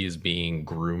 that she is being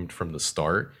groomed from the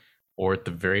start, or at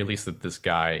the very least that this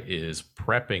guy is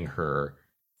prepping her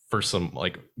for some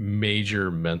like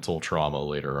major mental trauma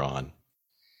later on.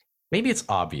 Maybe it's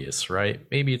obvious, right?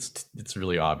 Maybe it's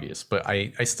really obvious, but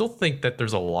I still think that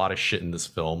there's a lot of shit in this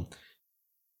film.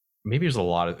 Maybe in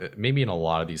a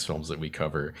lot of these films that we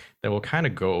cover that will kind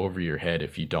of go over your head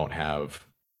if you don't have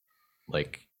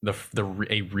like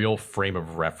a real frame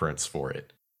of reference for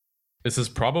it. This is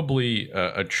probably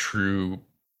a true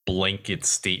blanket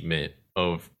statement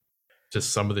of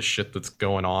just some of the shit that's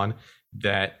going on,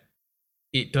 that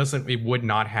it would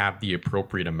not have the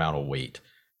appropriate amount of weight.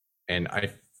 And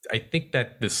I think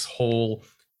that this whole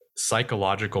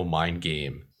psychological mind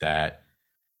game that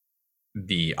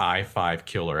the I-5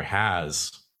 killer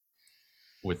has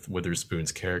with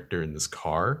Witherspoon's character in this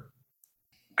car,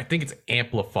 I think it's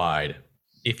amplified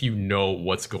if you know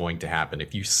what's going to happen,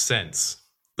 if you sense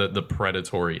the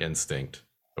predatory instinct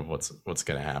of what's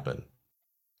going to happen.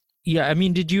 Yeah, I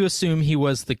mean, did you assume he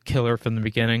was the killer from the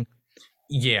beginning?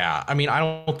 Yeah, I mean, I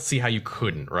don't see how you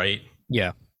couldn't, right?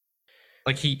 Yeah.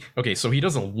 Like so he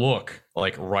doesn't look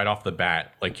like right off the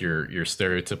bat like your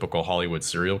stereotypical Hollywood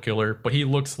serial killer, but he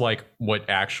looks like what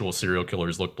actual serial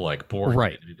killers looked like, boring,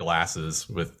 right? Glasses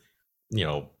with,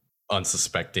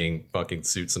 unsuspecting fucking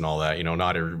suits and all that.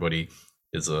 Not everybody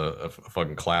is a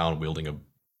fucking clown wielding a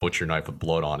butcher knife with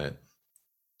blood on it.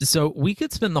 So we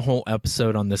could spend the whole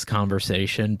episode on this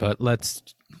conversation, but let's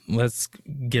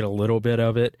get a little bit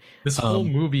of it. This whole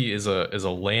movie is a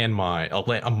landmine,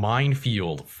 a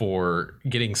minefield for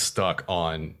getting stuck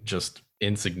on just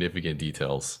insignificant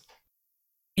details.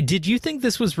 Did you think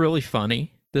this was really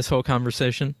funny, this whole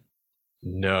conversation?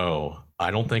 No, I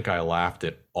don't think I laughed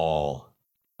at all.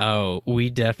 Oh,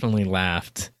 we definitely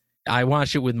laughed. I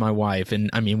watched it with my wife,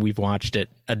 and I mean, we've watched it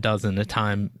a dozen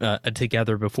times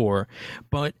together before,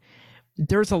 but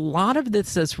there's a lot of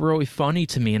this that's really funny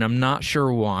to me, and I'm not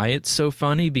sure why it's so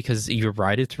funny, because you're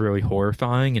right, it's really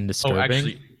horrifying and disturbing. Oh,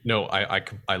 actually, no,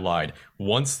 I lied.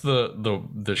 Once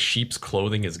the sheep's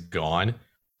clothing is gone,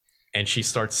 and she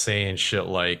starts saying shit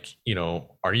like,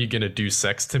 are you gonna do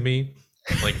sex to me?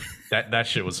 Like that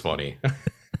shit was funny,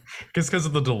 because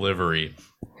of the delivery.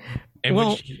 And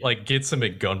when she gets him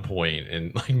at gunpoint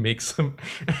and makes him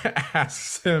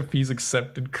asks him if he's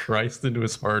accepted Christ into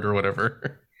his heart or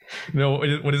whatever. No,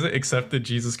 what is it? Accepted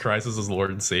Jesus Christ as his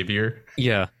Lord and Savior.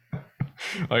 Yeah.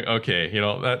 Okay,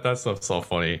 that stuff's all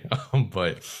funny,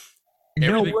 but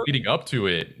everything leading up to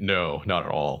it, no, not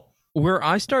at all. Where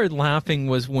I started laughing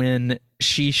was when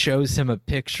she shows him a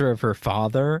picture of her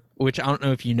father, which I don't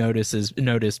know if you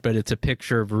noticed, but it's a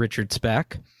picture of Richard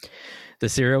Speck, the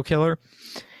serial killer.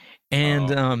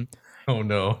 And oh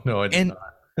no, I did not.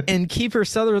 And Kiefer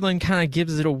Sutherland kind of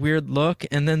gives it a weird look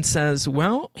and then says,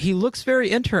 "Well, he looks very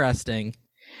interesting."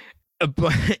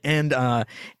 And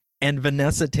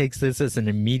Vanessa takes this as an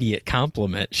immediate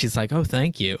compliment. She's like, "Oh,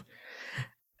 thank you."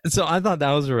 So I thought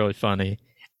that was really funny.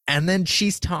 And then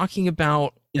she's talking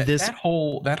about that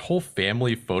whole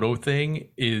family photo thing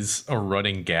is a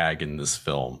running gag in this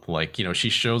film. Like, she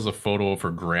shows a photo of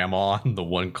her grandma in the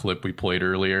one clip we played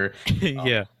earlier.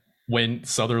 Yeah. When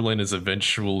Sutherland is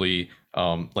eventually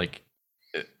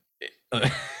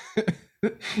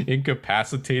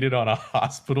incapacitated on a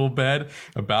hospital bed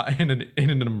in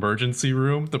an emergency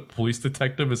room, the police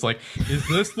detective is like, "Is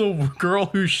this the girl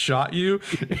who shot you?"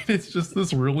 And it's just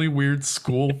this really weird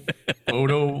school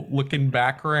photo looking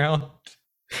background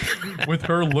with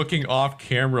her looking off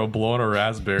camera blowing a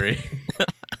raspberry.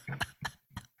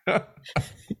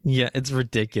 Yeah, it's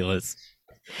ridiculous.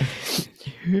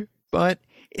 But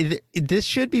this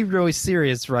should be really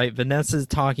serious, right? Vanessa's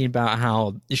talking about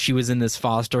how she was in this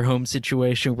foster home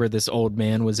situation where this old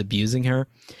man was abusing her.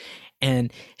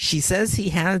 And she says he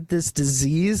had this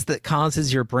disease that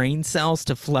causes your brain cells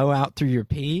to flow out through your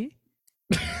pee.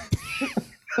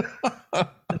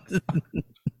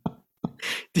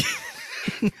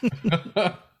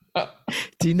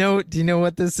 Do you know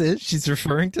what this is she's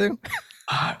referring to?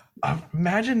 I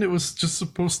imagined it was just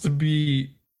supposed to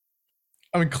be,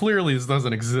 I mean, clearly this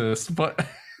doesn't exist, but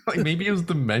like maybe it was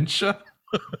dementia.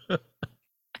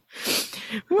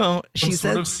 Well, she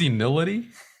sort of senility.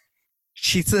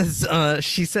 She says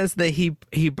that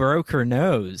he broke her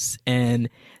nose and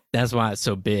that's why it's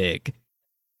so big.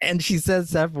 And she says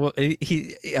several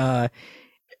Kiefer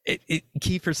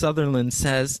Sutherland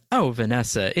says, "Oh,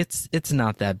 Vanessa, it's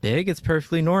not that big. It's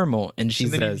perfectly normal." And she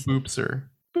says, he boops her.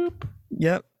 Boop.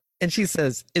 Yep. And she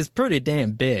says, "It's pretty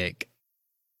damn big."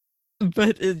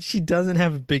 But she doesn't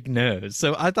have a big nose.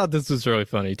 So I thought this was really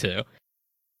funny too.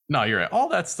 No, you're right. All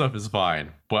that stuff is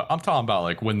fine. But I'm talking about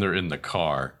like when they're in the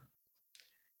car.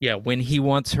 Yeah, when he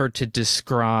wants her to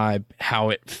describe how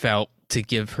it felt to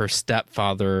give her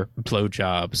stepfather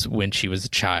blowjobs when she was a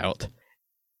child.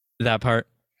 That part?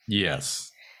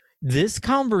 Yes. This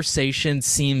conversation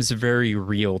seems very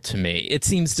real to me. It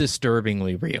seems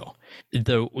disturbingly real.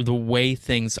 The way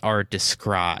things are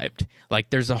described.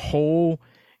 Like there's a whole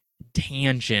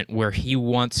tangent where he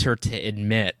wants her to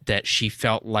admit that she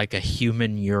felt like a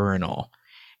human urinal.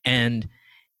 And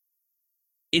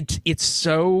it's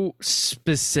so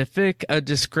specific a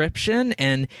description,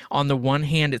 and on the one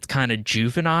hand it's kind of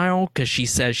juvenile because she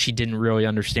says she didn't really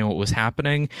understand what was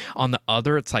happening. On the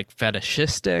other, it's like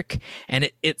fetishistic, and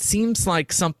it seems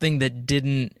like something that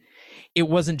it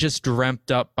wasn't just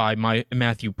dreamt up by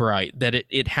Matthew Bright, that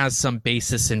it has some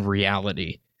basis in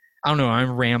reality. I don't know,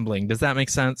 I'm rambling. Does that make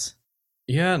sense?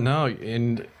 Yeah, no,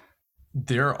 and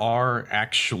there are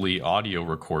actually audio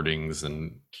recordings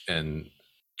and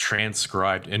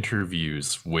transcribed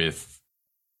interviews with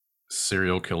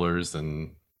serial killers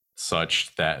and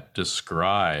such that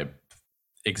describe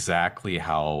exactly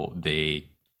how they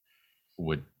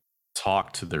would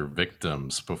talk to their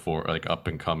victims before, like up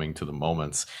and coming to the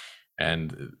moments.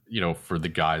 And, you know, for the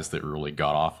guys that really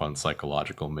got off on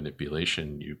psychological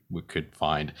manipulation, we could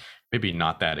find maybe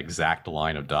not that exact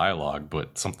line of dialogue,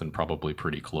 but something probably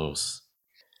pretty close.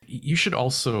 You should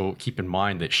also keep in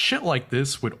mind that shit like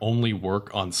this would only work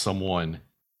on someone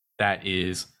that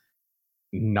is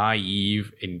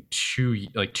naive and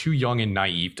too young and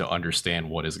naive to understand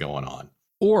what is going on,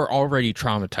 or already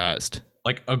traumatized.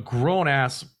 Like a grown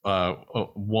ass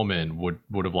woman would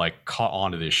have like caught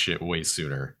on to this shit way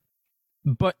sooner.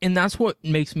 And that's what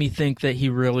makes me think that he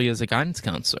really is a guidance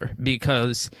counselor,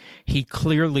 because he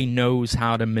clearly knows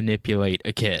how to manipulate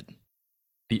a kid.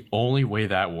 The only way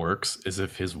that works is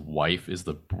if his wife is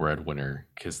the breadwinner,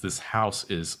 because this house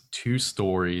is 2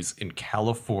 stories in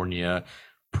California,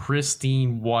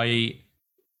 pristine white,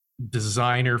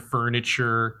 designer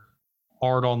furniture,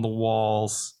 art on the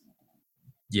walls.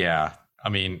 Yeah, I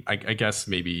mean, I guess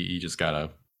maybe you just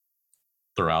gotta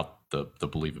throw out the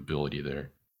believability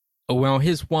there. Well,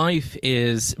 his wife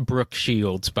is Brooke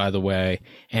Shields, by the way,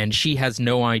 and she has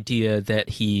no idea that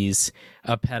he's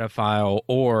a pedophile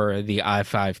or the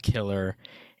I-5 killer,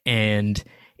 and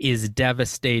is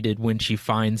devastated when she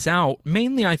finds out,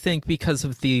 mainly, I think, because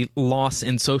of the loss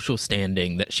in social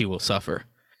standing that she will suffer.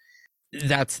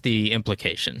 That's the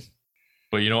implication.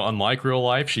 But, you know, unlike real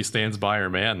life, she stands by her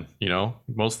man. You know,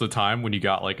 most of the time when you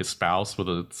got like a spouse with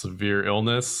a severe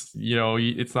illness, you know,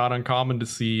 it's not uncommon to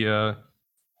see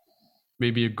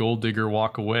maybe a gold digger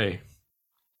walk away.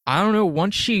 I don't know.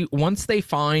 Once they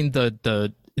find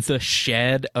the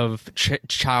shed of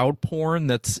child porn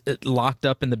that's locked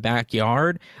up in the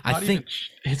backyard, I think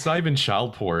it's not even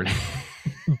child porn.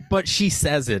 But she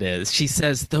says it is. She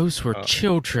says those were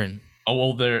children. Oh,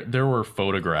 well, there were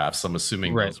photographs. I'm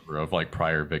assuming those were of like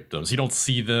prior victims. You don't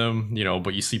see them, you know,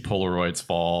 but you see Polaroids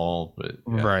fall. But,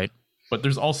 yeah. Right. But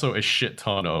there's also a shit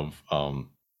ton of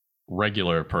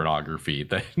regular pornography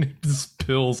that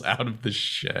spills out of the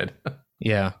shed.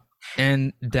 Yeah,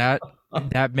 and that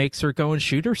makes her go and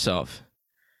shoot herself.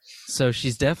 So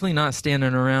she's definitely not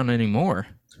standing around anymore.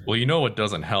 Well, you know what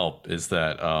doesn't help is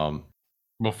that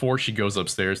before she goes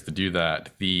upstairs to do that,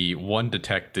 the one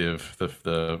detective,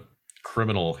 the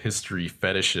criminal history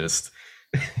fetishist,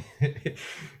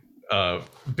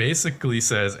 basically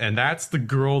says, "And that's the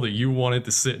girl that you wanted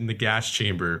to sit in the gas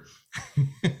chamber."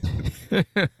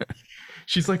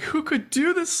 She's like, "Who could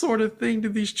do this sort of thing to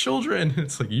these children?"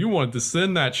 It's like, you wanted to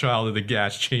send that child to the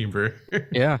gas chamber.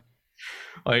 Yeah.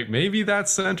 Like maybe that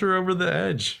sent her over the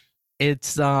edge.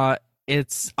 It's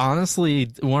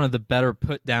honestly one of the better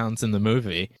put downs in the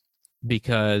movie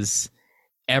because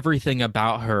everything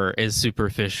about her is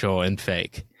superficial and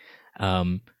fake.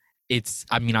 I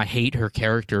mean, I hate her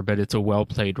character, but it's a well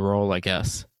played role, I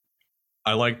guess.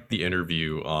 I liked the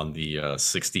interview on the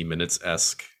 60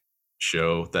 Minutes-esque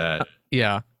show that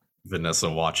Vanessa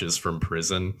watches from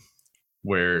prison,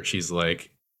 where she's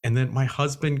like, and then my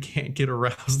husband can't get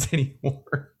aroused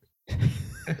anymore.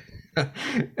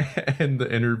 And the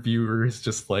interviewer is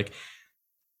just like,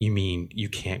 you mean you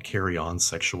can't carry on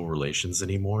sexual relations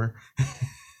anymore?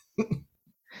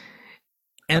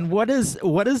 And what does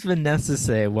Vanessa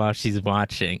say while she's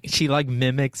watching? She like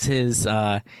mimics his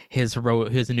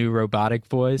new robotic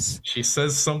voice. She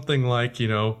says something like,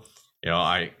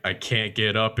 I can't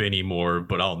get up anymore,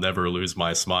 but I'll never lose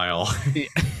my smile.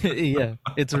 Yeah,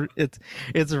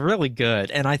 it's really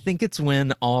good. And I think it's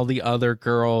when all the other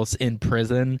girls in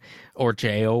prison or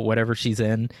jail, whatever she's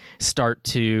in, start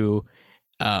to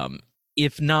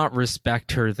if not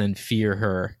respect her, then fear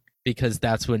her, because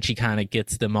that's when she kind of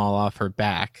gets them all off her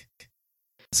back.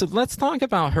 So let's talk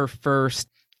about her first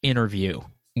interview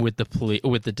with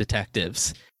the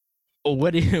detectives.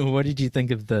 What did you think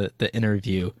of the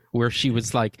interview where she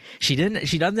was like, she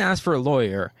doesn't ask for a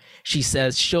lawyer. She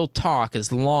says she'll talk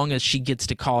as long as she gets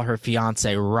to call her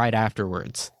fiance right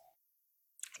afterwards.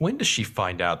 When does she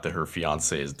find out that her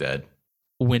fiance is dead?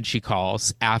 When she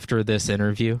calls after this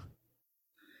interview.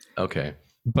 Okay.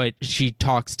 But she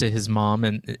talks to his mom,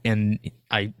 and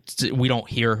we don't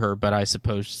hear her, but I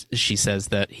suppose she says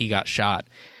that he got shot.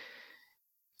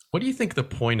 What do you think the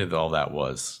point of all that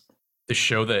was? To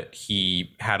show that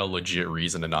he had a legit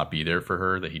reason to not be there for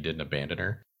her, that he didn't abandon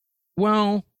her?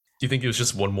 Well, do you think it was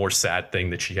just one more sad thing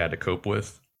that she had to cope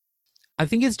with? I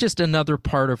think it's just another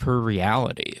part of her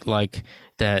reality. Like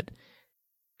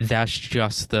that's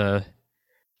just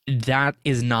that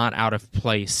is not out of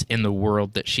place in the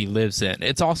world that she lives in.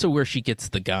 It's also where she gets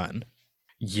the gun.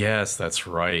 Yes, that's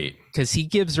right. Because he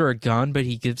gives her a gun, but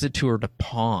he gives it to her to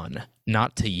pawn,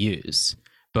 not to use.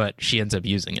 But she ends up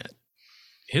using it.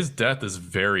 His death is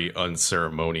very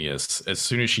unceremonious. As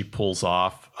soon as she pulls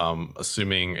off,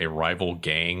 assuming a rival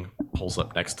gang pulls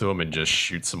up next to him and just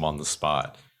shoots him on the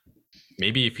spot.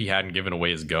 Maybe if he hadn't given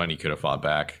away his gun, he could have fought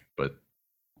back, but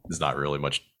there's not really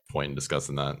much point in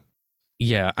discussing that.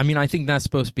 Yeah, I mean, I think that's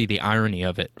supposed to be the irony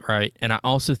of it, right? And I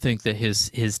also think that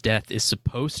his death is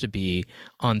supposed to be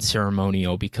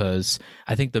unceremonial, because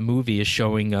I think the movie is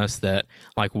showing us that,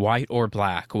 like, white or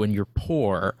black, when you're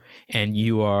poor and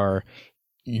you are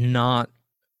not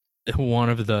one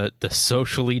of the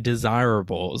socially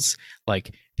desirables,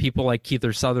 like, people like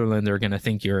Kiefer Sutherland are going to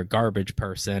think you're a garbage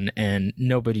person, and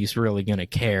nobody's really going to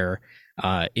care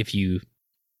if you're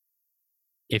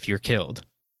killed.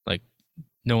 Like,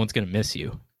 no one's going to miss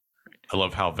you. I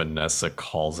love how Vanessa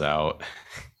calls out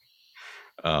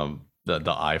the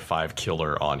I-5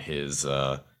 killer on his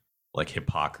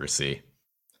hypocrisy.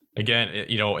 Again,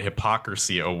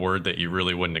 hypocrisy, a word that you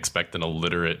really wouldn't expect an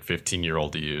illiterate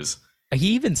 15-year-old to use. He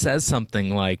even says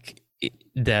something like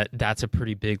that's a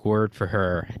pretty big word for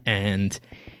her, and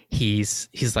he's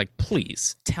like,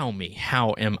 please tell me,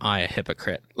 how am I a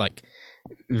hypocrite? Like,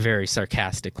 very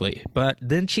sarcastically. But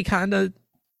then she kind of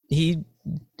he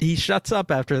shuts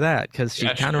up after that, because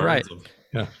she's kind of right.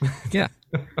 Yeah.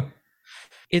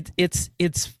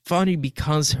 It's funny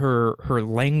because her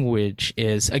language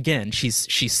is, again,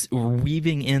 she's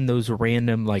weaving in those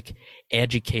random, like,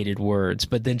 educated words,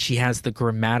 but then she has the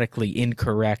grammatically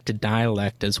incorrect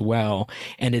dialect as well,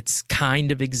 and it's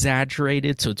kind of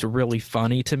exaggerated, so it's really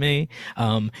funny to me.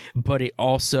 But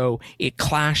it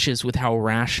clashes with how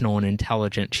rational and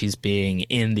intelligent she's being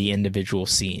in the individual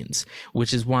scenes,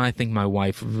 which is why I think my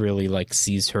wife really, like,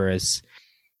 sees her as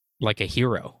like a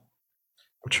hero.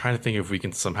 I'm trying to think if we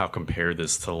can somehow compare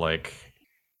this to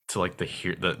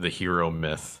the hero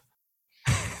myth.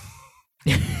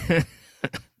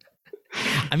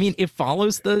 I mean, it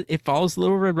follows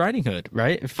Little Red Riding Hood,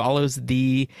 right? It follows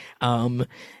the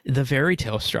fairy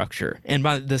tale structure, and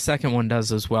the second one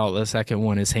does as well. The second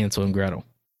one is Hansel and Gretel.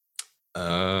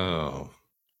 Oh,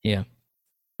 yeah.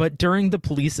 But during the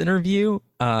police interview,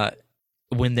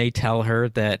 when they tell her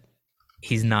that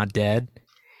he's not dead,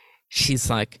 she's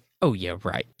like, oh yeah,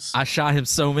 right, I shot him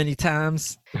so many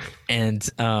times. And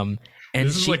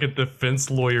this is like a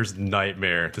defense lawyer's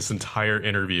nightmare, this entire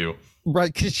interview.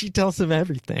 Right, because she tells him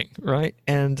everything, right?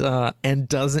 And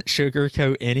doesn't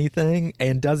sugarcoat anything,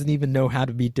 and doesn't even know how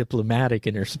to be diplomatic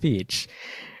in her speech,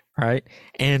 right?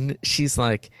 And she's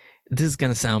like, this is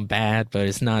going to sound bad, but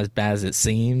it's not as bad as it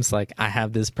seems. Like, I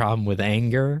have this problem with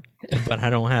anger, but I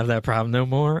don't have that problem no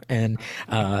more. And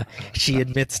she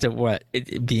admits to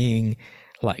it being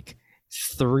like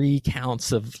 3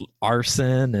 counts of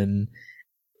arson. And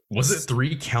was it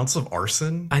 3 counts of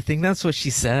arson? I think that's what she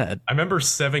said. I remember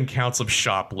 7 counts of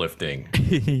shoplifting.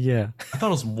 Yeah. I thought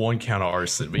it was 1 count of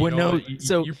arson. But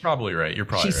you're probably right.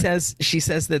 She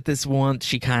says that this once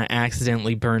she kind of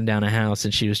accidentally burned down a house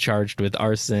and she was charged with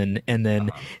arson. And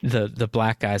then the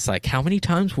black guy's like, how many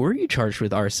times were you charged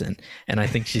with arson? And I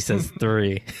think she says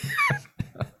 3.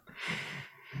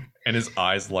 And his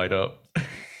eyes light up.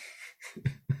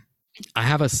 I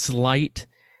have a slight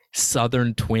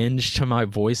Southern twinge to my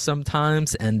voice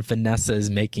sometimes, and Vanessa is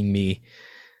making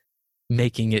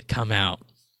it come out.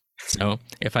 So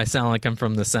if I sound like I'm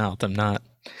from the South, I'm not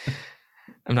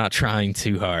trying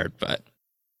too hard. But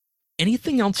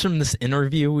anything else from this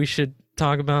interview we should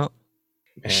talk about?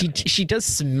 Man. She does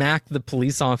smack the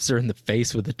police officer in the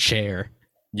face with a chair.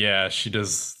 Yeah, she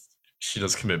does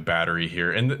commit battery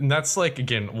here, and that's like,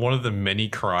 again, one of the many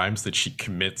crimes that she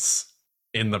commits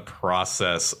in the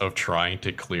process of trying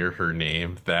to clear her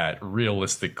name that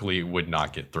realistically would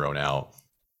not get thrown out.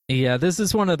 Yeah, this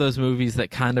is one of those movies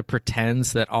that kind of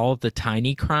pretends that all of the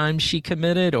tiny crimes she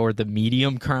committed or the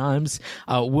medium crimes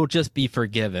will just be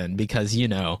forgiven because,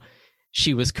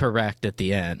 she was correct at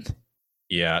the end.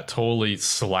 Yeah, totally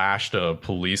slashed a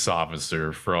police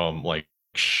officer from like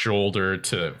shoulder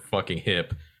to fucking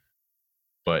hip.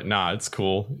 But nah, it's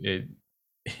cool.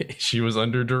 She was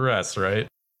under duress, right?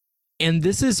 And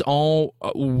this is all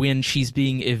when she's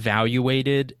being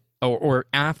evaluated, or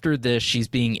after this, she's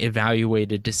being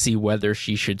evaluated to see whether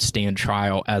she should stand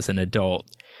trial as an adult.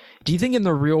 Do you think in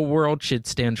the real world she'd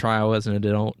stand trial as an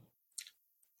adult?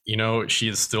 She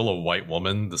is still a white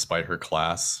woman despite her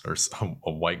class, or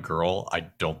a white girl. I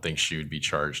don't think she would be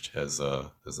charged as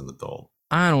an adult.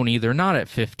 I don't either. Not at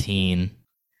 15.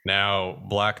 Now,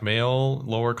 black male,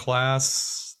 lower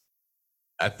class,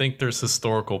 I think there's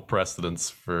historical precedence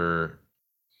for,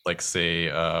 like, say,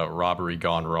 robbery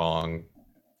gone wrong,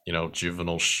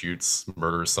 juvenile shoots,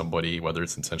 murders somebody, whether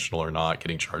it's intentional or not,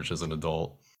 getting charged as an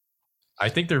adult. I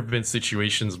think there have been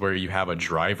situations where you have a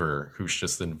driver who's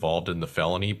just involved in the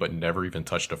felony but never even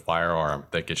touched a firearm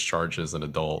that gets charged as an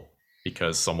adult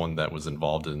because someone that was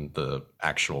involved in the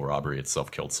actual robbery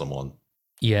itself killed someone.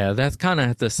 Yeah, that's kind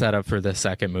of the setup for the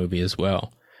second movie as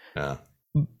well. Yeah.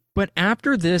 But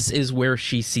after this is where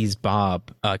she sees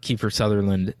Bob, Kiefer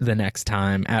Sutherland, the next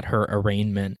time at her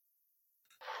arraignment.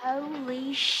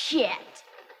 Holy shit.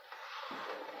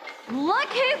 Look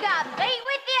who got beat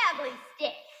with the ugly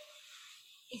stick.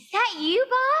 Is that you,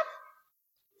 Bob?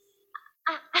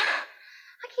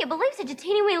 I can't believe such a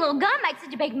teeny weeny little gun makes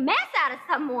such a big mess out of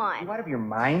someone. You out of your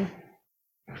mind?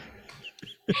 You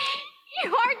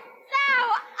are so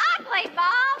ugly,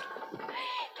 Bob.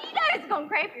 You know it's gonna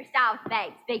cramp your style with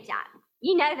babes, big time.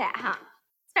 You know that, huh?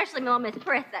 Especially little Miss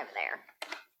Priss over there.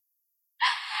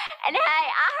 And hey,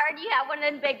 I heard you have one of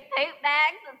them big poop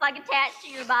bags that's like attached to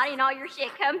your body and all your shit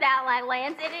comes out and like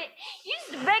lands in it. You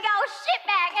just a big old shit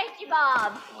bag, ain't you,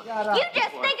 Bob? You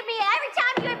just think of me every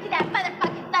time you empty that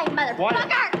motherfucking thing,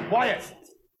 motherfucker! Quiet!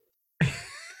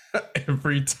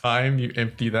 Every time you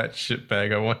empty that shit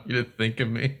bag, I want you to think of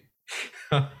me.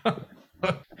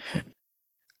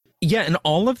 Yeah, and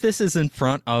all of this is in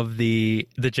front of the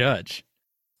judge.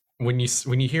 When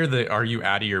you hear the "Are you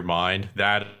out of your mind?"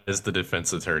 that is the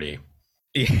defense attorney,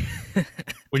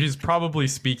 which is probably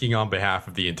speaking on behalf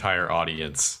of the entire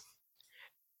audience.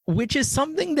 Which is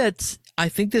something that I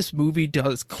think this movie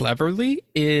does cleverly.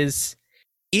 Is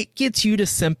it gets you to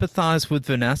sympathize with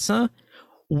Vanessa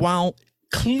while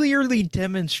clearly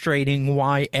demonstrating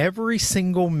why every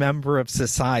single member of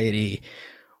society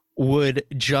would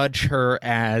judge her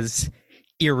as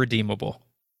irredeemable.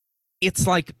 It's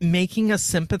like making us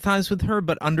sympathize with her,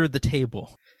 but under the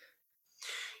table.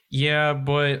 Yeah,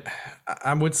 but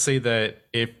I would say that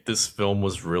if this film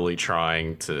was really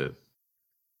trying to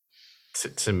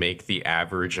make the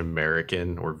average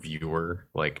American or viewer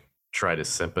like try to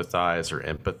sympathize or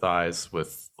empathize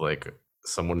with like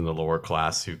someone in the lower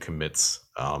class who commits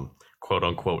quote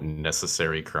unquote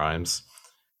necessary crimes,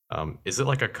 is it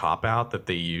like a cop out that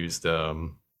they used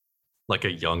like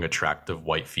a young attractive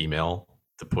white female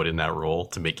to put in that role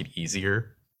to make it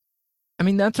easier? I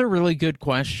mean, that's a really good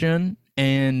question,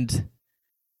 and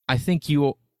I think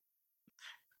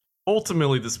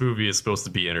ultimately this movie is supposed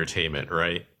to be entertainment,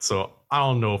 right? So I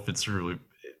don't know if it's really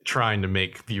trying to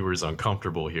make viewers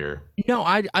uncomfortable here. No,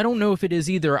 I don't know if it is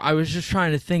either. I was just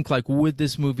trying to think, like, would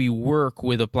this movie work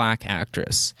with a black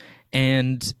actress?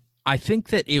 And I think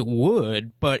that it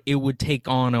would, but it would take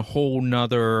on a whole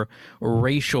nother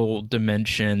racial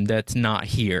dimension that's not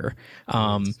here.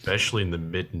 Especially in the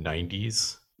mid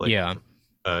 90s. Like, yeah.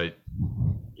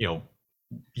 You know,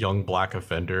 young black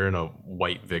offender and a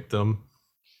white victim.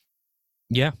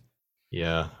 Yeah.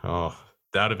 Yeah. Oh,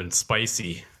 that would have been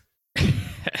spicy.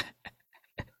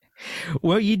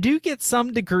 Well, you do get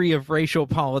some degree of racial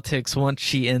politics once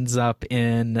she ends up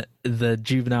in the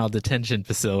juvenile detention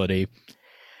facility.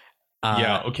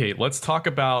 Yeah, okay, let's talk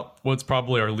about what's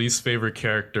probably our least favorite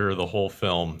character of the whole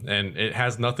film. And it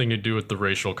has nothing to do with the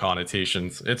racial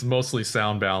connotations. It's mostly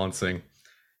sound balancing.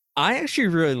 I actually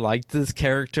really liked this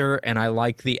character, and I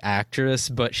like the actress,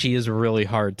 but she is really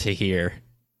hard to hear.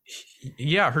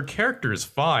 Yeah, her character is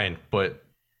fine, but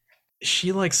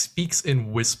she like speaks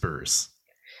in whispers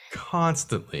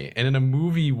constantly. And in a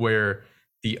movie where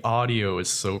the audio is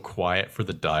so quiet for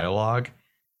the dialogue,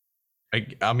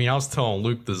 I mean, I was telling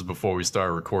Luke this before we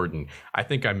started recording. I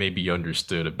think I maybe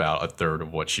understood about a third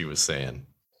of what she was saying.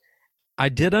 I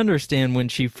did understand when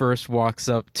she first walks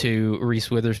up to Reese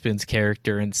Witherspoon's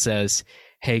character and says,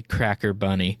 "Hey, Cracker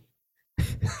Bunny."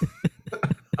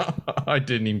 I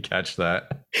didn't even catch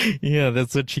that. Yeah,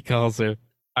 that's what she calls her.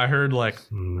 I heard like,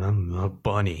 I'm a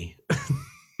bunny.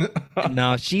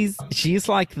 No, she's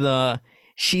like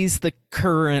she's the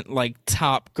current like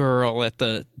top girl at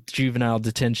the juvenile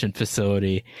detention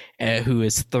facility who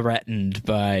is threatened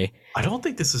by. I don't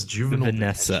think this is juvenile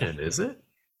Vanessa. Detention, is it?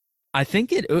 I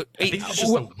think I think it's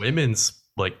just a women's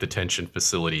like detention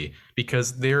facility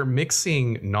because they're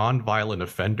mixing non-violent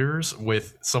offenders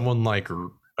with someone like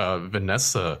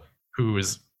Vanessa, who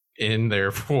is in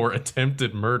there for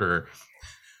attempted murder.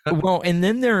 Well, and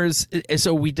then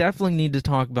so we definitely need to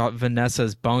talk about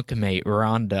Vanessa's bunkmate,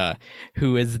 Rhonda,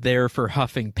 who is there for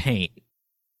huffing paint.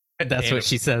 That's what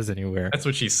she says anywhere. That's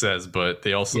what she says, but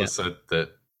they also said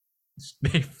that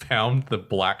they found the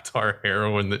black tar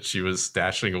heroin that she was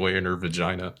stashing away in her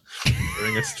vagina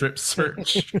during a strip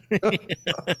search.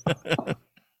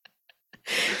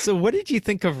 So what did you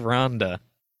think of Rhonda?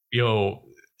 Yo,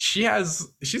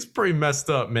 she's pretty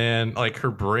messed up, man. Like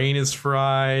her brain is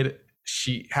fried.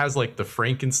 She has like the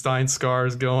Frankenstein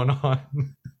scars going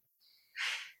on.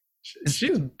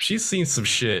 she's seen some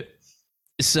shit.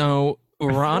 So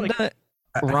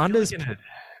Rhonda's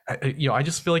I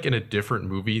just feel like in a different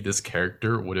movie, this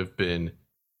character would have been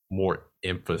more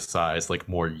emphasized, like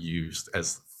more used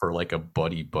as for like a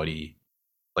buddy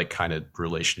like kind of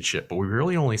relationship. But we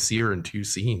really only see her in 2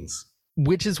 scenes.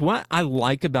 Which is what I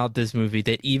like about this movie,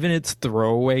 that even its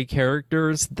throwaway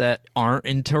characters that aren't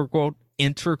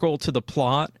integral to the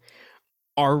plot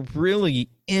are really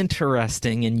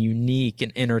interesting and unique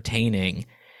and entertaining.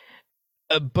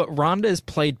 But Rhonda is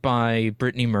played by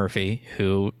Brittany Murphy,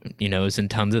 who, is in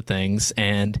tons of things,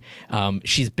 and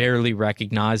she's barely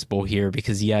recognizable here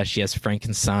because, she has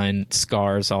Frankenstein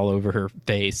scars all over her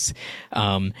face,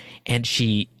 and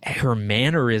her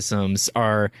mannerisms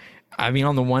are,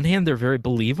 on the one hand, they're very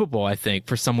believable, I think,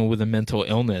 for someone with a mental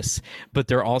illness, but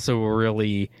they're also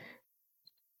really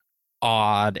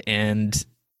odd and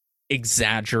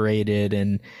exaggerated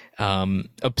and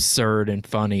absurd and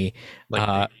funny.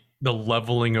 Like the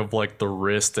leveling of like the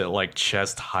wrist at like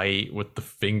chest height with the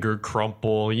finger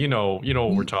crumple, you know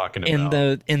what we're talking about.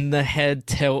 And the head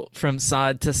tilt from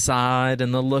side to side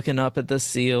and the looking up at the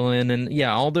ceiling and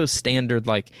all those standard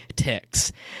like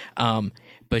tics.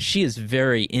 But she is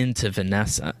very into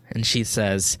Vanessa, and she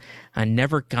says, "I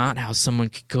never got how someone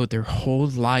could go their whole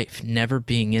life never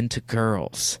being into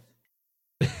girls."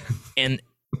 And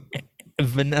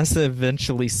Vanessa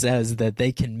eventually says that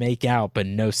they can make out but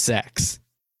no sex.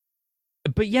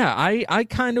 But I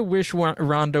kind of wish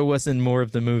Rhonda was in more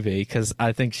of the movie because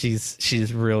I think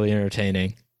she's really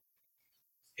entertaining.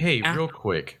 Hey, real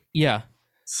quick. Yeah.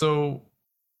 So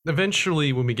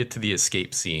eventually when we get to the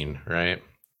escape scene, right?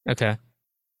 Okay.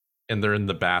 And they're in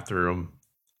the bathroom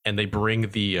and they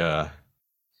bring the I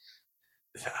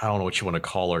don't know what you want to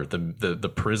call her,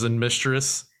 the prison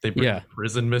mistress. They bring the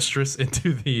prison mistress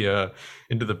into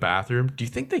the bathroom. Do you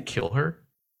think they kill her?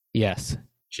 Yes.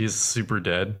 She's super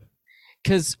dead.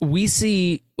 Because we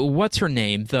see, what's her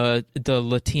name? The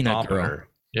Latina Stomp girl. Her.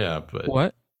 Yeah, but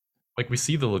what? Like we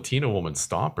see the Latina woman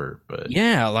stomp her, but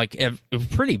like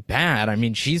pretty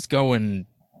bad. She's going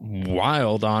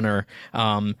wild on her.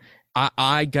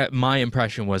 I got, my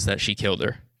impression was that she killed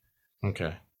her.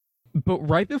 Okay. But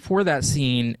right before that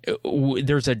scene,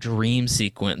 there's a dream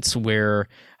sequence where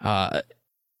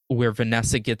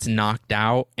Vanessa gets knocked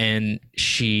out and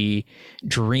she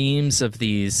dreams of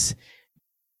these.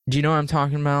 Do you know what I'm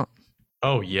talking about?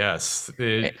 Oh yes,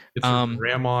 it's a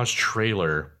grandma's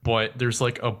trailer, but there's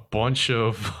like a bunch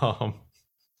of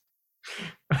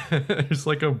there's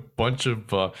like a bunch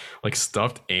of like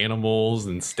stuffed animals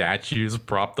and statues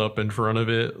propped up in front of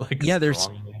it. Like yeah, there's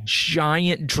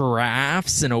giant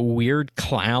giraffes and a weird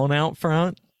clown out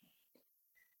front.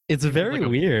 It's very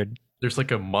weird. There's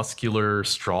like a muscular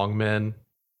strongman.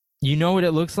 You know what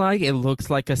it looks like? It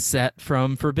looks like a set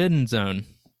from Forbidden Zone.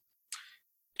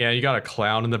 Yeah, you got a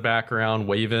clown in the background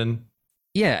waving.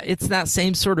 Yeah, it's that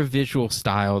same sort of visual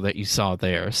style that you saw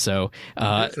there. So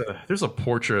there's a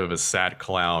portrait of a sad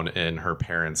clown in her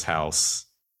parents' house.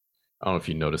 I don't know if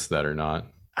you noticed that or not.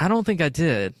 I don't think I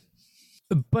did.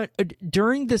 But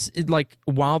during this, like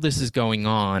while this is going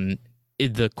on,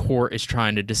 the court is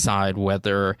trying to decide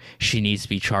whether she needs to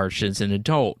be charged as an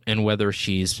adult and whether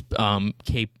she's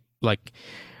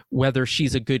whether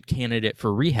she's a good candidate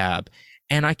for rehab.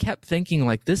 And I kept thinking,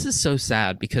 like, this is so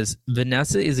sad because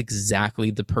Vanessa is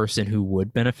exactly the person who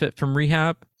would benefit from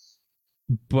rehab.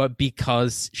 But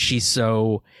because she's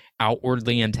so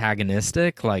outwardly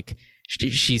antagonistic, like,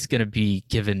 she's going to be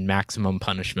given maximum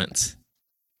punishments.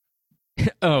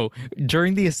 Oh,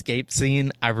 during the escape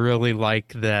scene, I really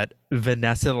like that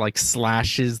Vanessa, like,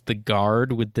 slashes the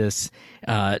guard with this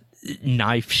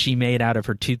knife she made out of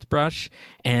her toothbrush.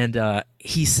 And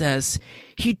he says,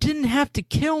 "He didn't have to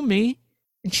kill me."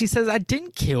 And she says, "I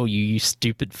didn't kill you, you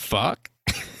stupid fuck."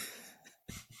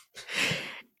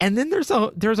 And then there's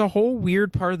a whole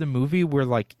weird part of the movie where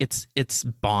like it's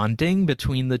bonding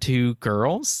between the two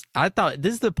girls. I thought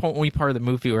this is the only part of the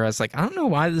movie where I was like, I don't know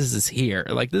why this is here.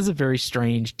 Like, this is a very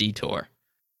strange detour.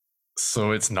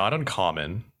 So it's not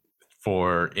uncommon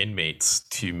for inmates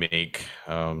to make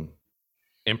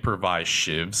improvised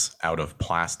shivs out of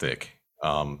plastic.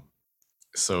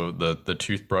 So the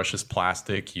toothbrush is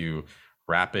plastic. You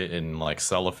wrap it in like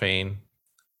cellophane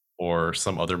or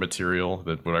some other material,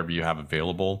 that whatever you have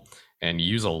available, and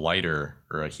use a lighter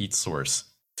or a heat source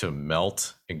to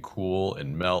melt and cool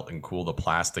the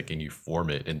plastic, and you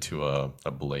form it into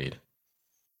a blade.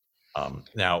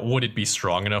 Now, would it be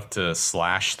strong enough to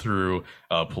slash through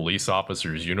a police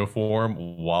officer's uniform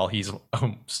while he's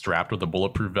strapped with a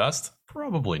bulletproof vest?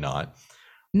 Probably not.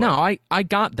 No, I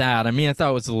got that. I mean, I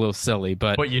thought it was a little silly,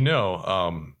 but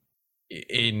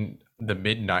in the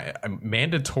midnight,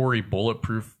 mandatory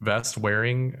bulletproof vest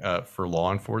wearing for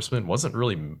law enforcement wasn't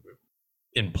really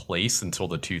in place until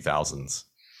the 2000s,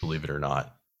 believe it or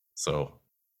not. So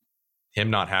him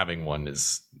not having one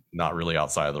is not really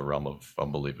outside of the realm of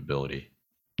unbelievability.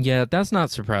 Yeah, that's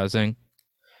not surprising.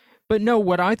 But no,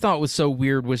 what I thought was so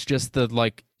weird was just the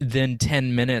like then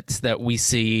 10 minutes that we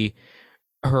see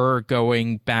her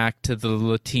going back to the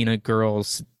Latina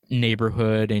girl's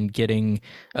neighborhood and getting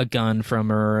a gun from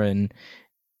her and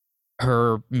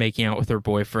her making out with her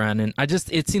boyfriend. And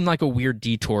it seemed like a weird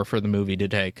detour for the movie to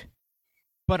take.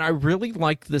 But I really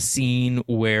like the scene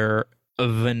where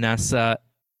Vanessa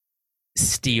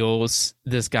steals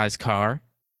this guy's car.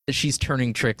 She's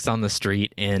turning tricks on the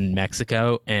street in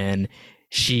Mexico and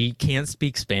she can't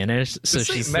speak Spanish. So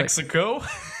she's Mexico.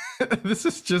 This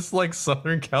is just like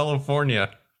Southern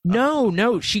California.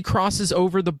 No, she crosses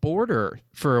over the border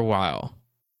for a while.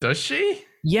 Does she?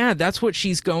 Yeah, that's what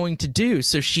she's going to do.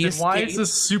 So why is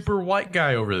this super white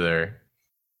guy over there?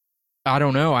 I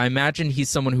don't know. I imagine he's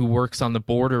someone who works on the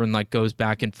border and like goes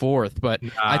back and forth. But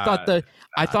I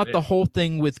thought the whole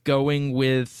thing with going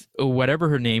with whatever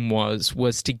her name was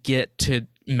to get to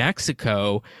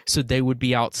Mexico so they would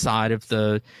be outside of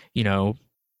the,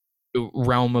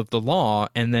 realm of the law,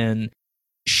 and then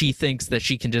she thinks that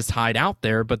she can just hide out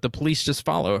there, but the police just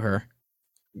follow her.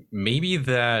 Maybe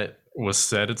that was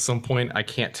said at some point. I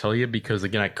can't tell you because,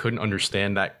 again, I couldn't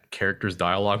understand that character's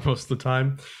dialogue most of the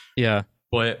time. Yeah.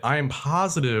 But I am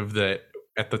positive that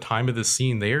at the time of the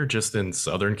scene, they are just in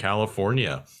Southern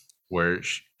California, where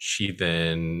she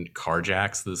then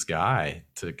carjacks this guy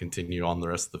to continue on the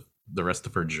rest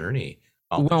of her journey.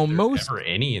 Never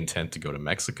any intent to go to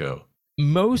Mexico.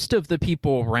 Most of the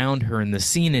people around her in the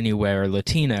scene anyway are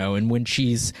Latino, and when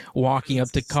she's walking up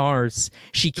to cars,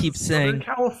 she keeps saying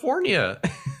California.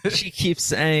 She keeps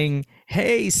saying,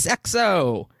 "Hey,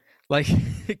 sexo," like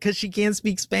because she can't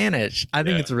speak Spanish. I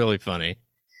think it's really funny.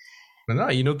 But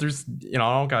no, there's I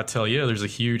don't gotta tell you, there's a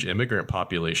huge immigrant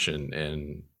population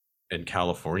in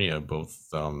California, both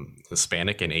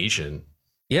Hispanic and Asian.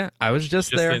 Yeah, I was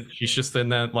just there. She's just in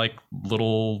that like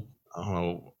little, I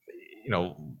don't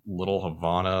know, little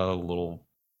Havana, little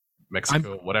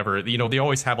Mexico, whatever. They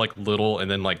always have like little and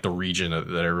then like the region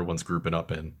that everyone's grouping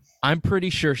up in. I'm pretty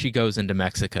sure she goes into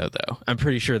Mexico, though. I'm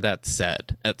pretty sure that's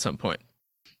said at some point.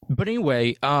 But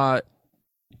anyway,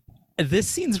 This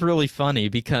scene's really funny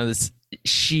because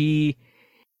he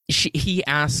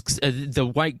asks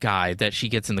the white guy that she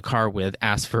gets in the car with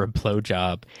asks for a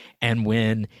blowjob, and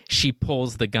when she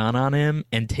pulls the gun on him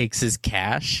and takes his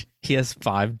cash, he has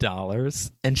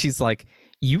 $5, and she's like,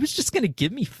 "You was just gonna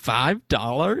give me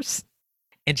 $5?"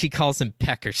 And she calls him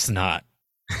pecker snot.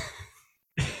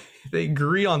 They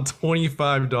agree on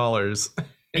 $25.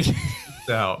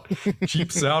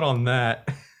 Cheaps out on that.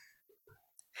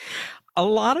 A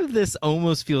lot of this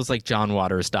almost feels like John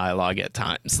Waters dialogue at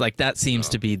times. Like that seems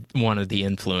to be one of the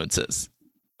influences.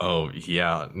 Oh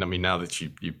yeah, I mean, now that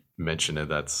you mention it,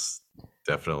 that's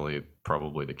definitely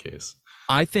probably the case.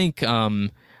 I think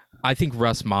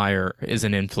Russ Meyer is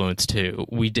an influence too.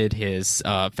 We did his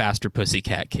Faster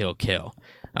Pussycat Kill Kill.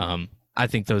 I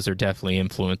think those are definitely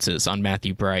influences on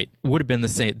Matthew Bright. Would have been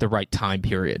the right time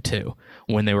period too,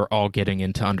 when they were all getting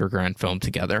into underground film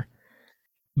together.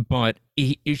 But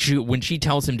when she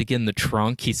tells him to get in the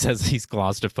trunk, he says he's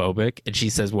claustrophobic, and she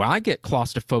says, "Well, I get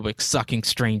claustrophobic sucking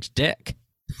strange dick."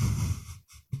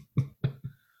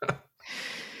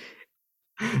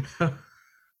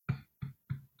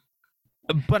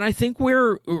 But I think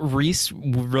where Reese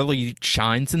really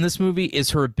shines in this movie is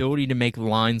her ability to make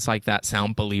lines like that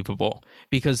sound believable.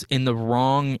 Because in the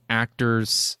wrong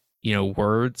actor's,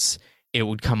 words, it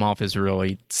would come off as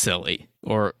really silly,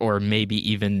 or maybe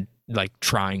even like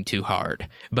trying too hard.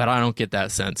 But I don't get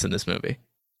that sense in this movie.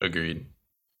 Agreed.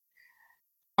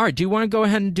 All right, do you want to go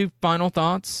ahead and do final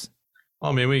thoughts?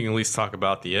 Well, maybe we can at least talk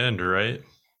about the end, right?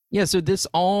 Yeah, so this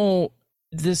all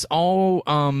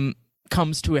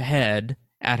comes to a head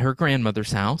at her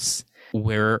grandmother's house,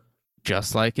 where,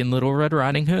 just like in Little Red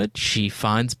Riding Hood, she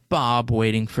finds Bob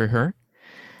waiting for her.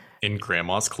 In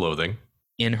grandma's clothing.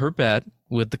 In her bed,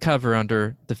 with the cover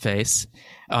under the face,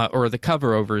 or the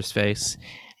cover over his face.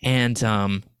 And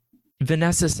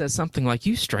Vanessa says something like,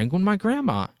 "You strangled my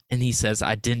grandma." And he says,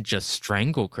 "I didn't just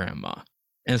strangle grandma."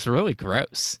 And it's really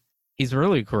gross. He's a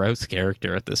really gross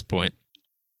character at this point.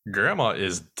 Grandma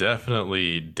is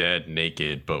definitely dead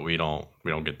naked, but we don't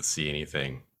get to see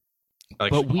anything.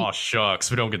 Like, oh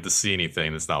shucks, we don't get to see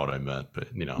anything. That's not what I meant, but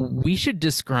we should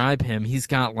describe him. He's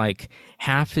got like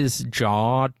half his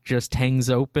jaw just hangs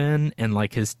open, and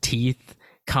like his teeth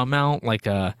come out like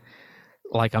a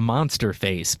monster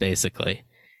face, basically.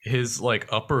 His like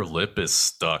upper lip is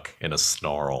stuck in a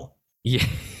snarl. Yeah,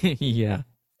 yeah.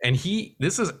 And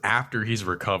this is after he's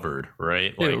recovered,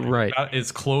 right? Like, right.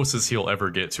 As close as he'll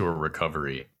ever get to a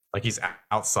recovery. Like, he's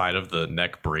outside of the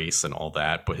neck brace and all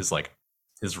that, but his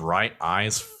right eye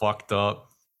is fucked up.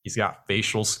 He's got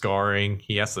facial scarring.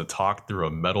 He has to talk through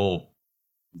a metal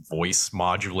voice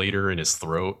modulator in his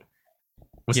throat.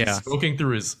 He smoking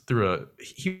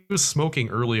he was smoking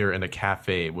earlier in a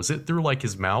cafe. Was it through like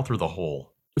his mouth or the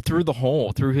hole? Through the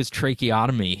hole, through his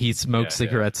tracheotomy. He smoked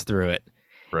cigarettes through it.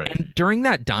 Right. And during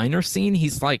that diner scene,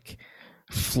 he's like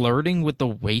flirting with the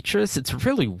waitress. It's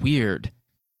really weird.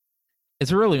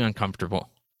 It's really uncomfortable.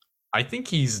 I think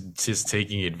he's just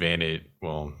taking advantage.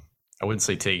 Well, I wouldn't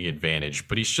say taking advantage,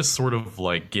 but he's just sort of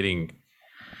like getting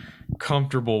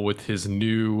comfortable with his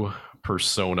new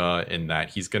persona, in that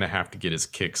he's going to have to get his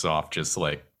kicks off just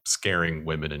like scaring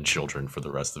women and children for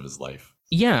the rest of his life.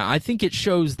 Yeah, I think it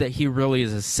shows that he really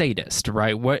is a sadist,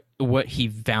 right? What he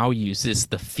values is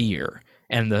the fear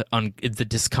and the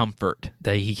discomfort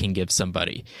that he can give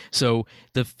somebody. So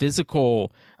the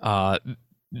physical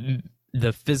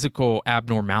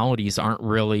abnormalities aren't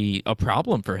really a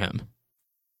problem for him.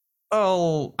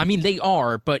 Oh, I mean, they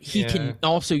are, but he can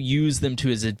also use them to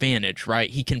his advantage, right?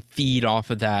 He can feed off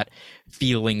of that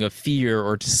feeling of fear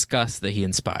or disgust that he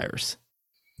inspires.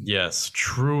 Yes,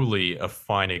 truly a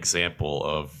fine example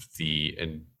of the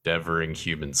endeavoring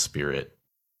human spirit.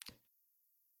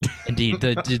 Indeed,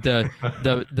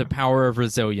 the power of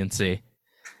resiliency.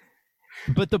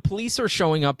 But the police are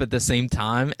showing up at the same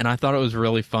time, and I thought it was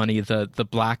really funny. The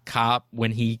black cop,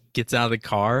 when he gets out of the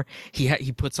car,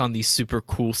 he puts on these super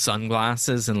cool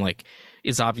sunglasses and like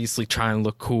is obviously trying to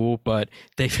look cool, but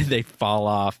they fall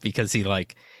off because he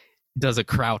like does a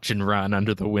crouch and run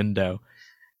under the window.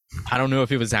 I don't know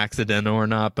if it was accidental or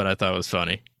not, but I thought it was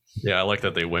funny. Yeah, I like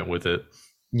that they went with it.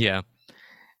 Yeah.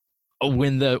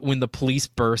 When the police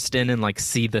burst in and like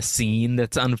see the scene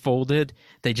that's unfolded,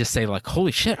 they just say like,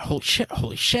 "Holy shit, holy shit,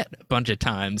 holy shit," a bunch of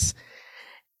times.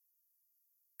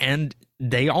 And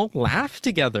they all laugh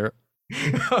together.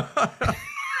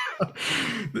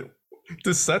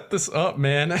 To set this up,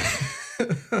 man.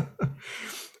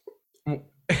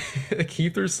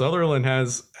 Kiefer Sutherland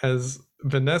has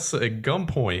Vanessa at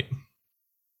gunpoint.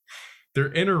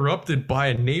 They're interrupted by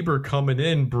a neighbor coming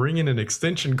in, bringing an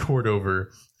extension cord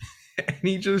over. and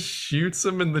he just shoots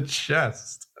him in the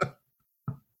chest.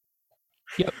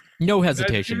 Yep, no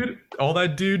hesitation. All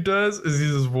that dude does is he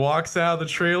just walks out of the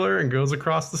trailer and goes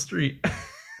across the street,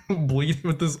 bleeding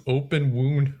with this open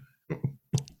wound.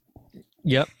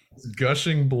 Yep. It's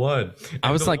gushing blood.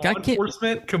 I was like, I can't.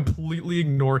 Enforcement completely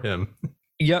ignore him.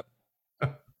 Yep.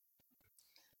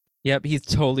 Yep, he's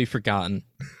totally forgotten.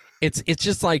 It's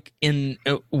just like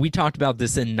we talked about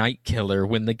this in Night Killer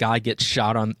when the guy gets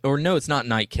shot on, or no, it's not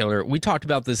Night Killer. We talked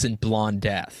about this in Blonde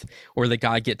Death, where the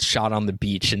guy gets shot on the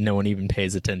beach and no one even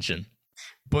pays attention.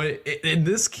 But in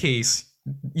this case,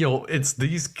 you know, it's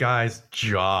these guys'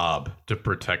 job to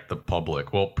protect the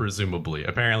public. Well, presumably.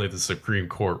 Apparently the Supreme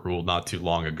Court ruled not too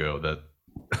long ago that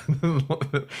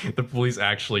the police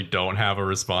actually don't have a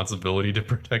responsibility to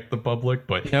protect the public.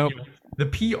 But nope. You know, the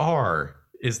PR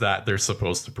is that they're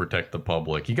supposed to protect the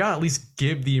public. You gotta at least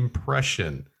give the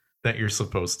impression that you're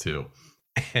supposed to.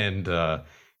 And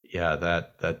yeah,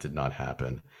 that did not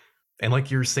happen. And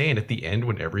like you're saying, at the end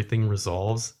when everything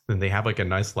resolves and they have like a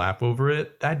nice laugh over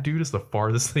it, that dude is the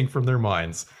farthest thing from their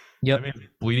minds. Yep. I mean,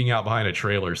 bleeding out behind a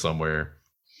trailer somewhere.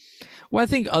 Well, I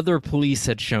think other police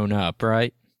had shown up,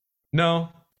 right? No.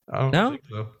 I don't No? think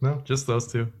so. No, just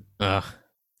those two. Ugh.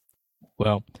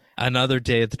 Well, another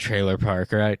day at the trailer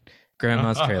park, right?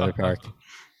 Grandma's trailer park.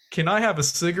 Can I have a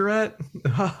cigarette?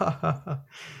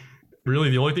 Really,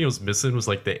 the only thing that was missing was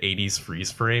like the 80s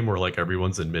freeze frame where like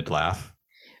everyone's in mid-laugh.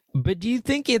 But do you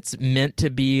think it's meant to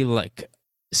be like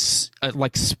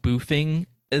spoofing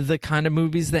the kind of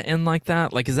movies that end like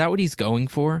that? Like, is that what he's going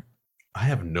for? I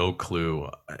have no clue.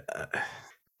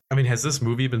 I mean, has this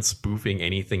movie been spoofing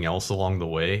anything else along the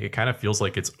way? It kind of feels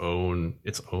like its own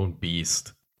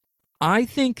beast. I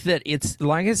think that it's,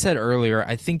 like I said earlier,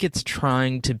 I think it's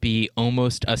trying to be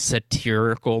almost a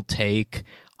satirical take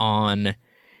on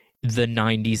the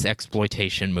 90s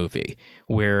exploitation movie,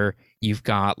 where you've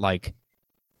got like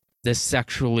this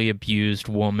sexually abused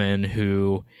woman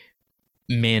who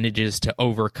manages to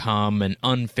overcome an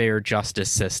unfair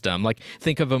justice system. Like,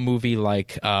 think of a movie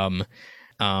like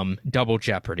Double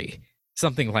Jeopardy,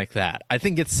 something like that. I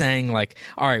think it's saying like,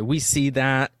 all right, we see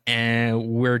that and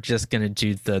we're just gonna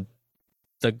do the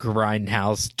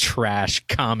grindhouse trash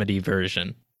comedy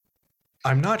version.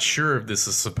 I'm not sure if this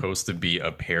is supposed to be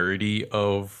a parody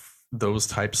of those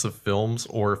types of films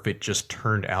or if it just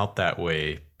turned out that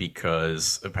way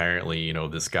because apparently, you know,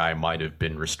 this guy might have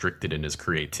been restricted in his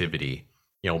creativity.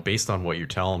 You know, based on what you're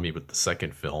telling me with the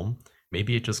second film,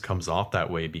 maybe it just comes off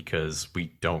that way because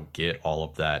we don't get all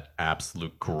of that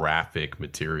absolute graphic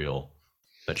material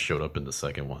that showed up in the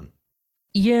second one.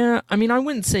 Yeah, I mean, I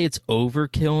wouldn't say it's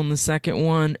overkill in the second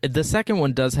one. The second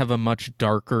one does have a much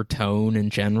darker tone in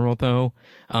general, though.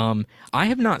 I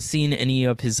have not seen any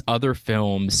of his other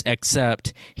films,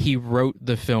 except he wrote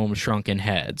the film Shrunken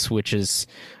Heads, which is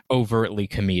overtly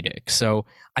comedic. So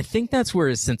I think that's where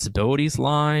his sensibilities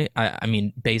lie. I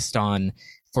mean, based on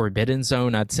Forbidden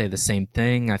Zone, I'd say the same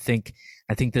thing. I think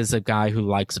there's a guy who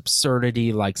likes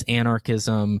absurdity, likes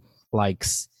anarchism,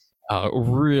 likes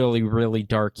really, really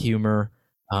dark humor.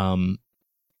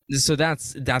 So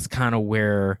that's kind of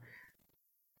where,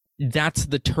 that's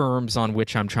the terms on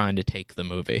which I'm trying to take the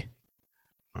movie.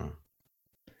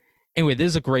 Anyway, this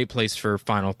is a great place for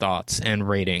final thoughts and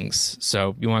ratings.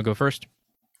 So you want to go first?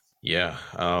 Yeah.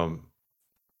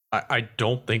 I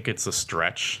don't think it's a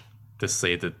stretch to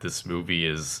say that this movie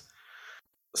is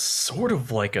sort of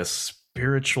like a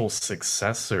spiritual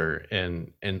successor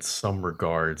in some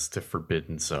regards to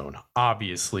Forbidden Zone.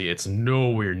 Obviously, it's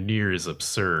nowhere near as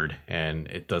absurd, and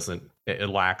it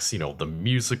lacks, you know, the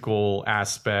musical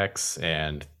aspects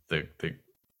and the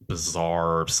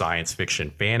bizarre science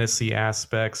fiction fantasy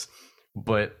aspects,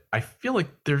 but I feel like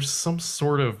there's some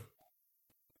sort of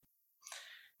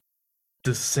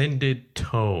descended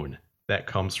tone that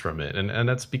comes from it, and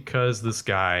that's because this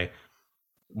guy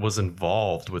was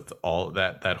involved with all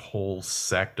that whole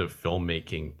sect of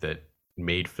filmmaking that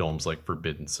made films like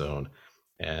Forbidden Zone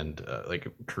and like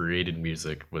created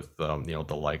music with you know,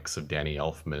 the likes of Danny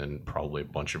Elfman and probably a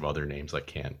bunch of other names I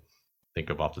can't think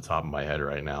of off the top of my head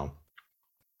right now,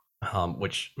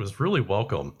 which was really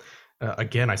welcome.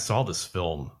 Again, I saw this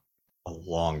film a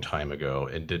long time ago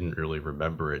and didn't really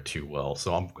remember it too well,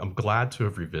 so I'm glad to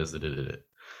have revisited it,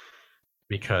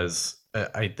 because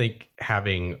I think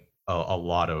having a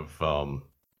lot of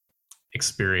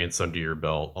experience under your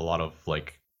belt, a lot of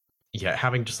like, yeah,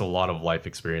 having just a lot of life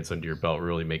experience under your belt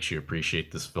really makes you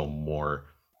appreciate this film more.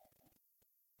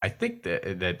 I think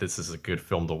that this is a good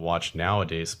film to watch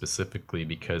nowadays, specifically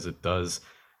because it does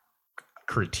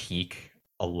critique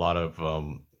a lot of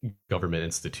government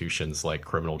institutions like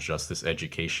criminal justice,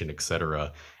 education,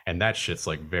 etc. And that shit's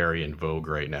like very in vogue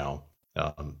right now.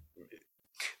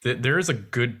 There is a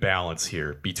good balance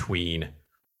here between,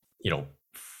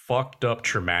 fucked up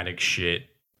traumatic shit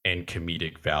and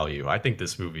comedic value. I think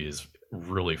this movie is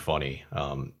really funny.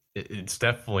 It's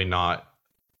definitely not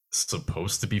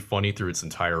supposed to be funny through its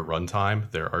entire runtime.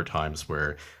 There are times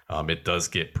where it does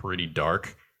get pretty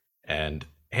dark, and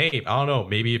hey, I don't know,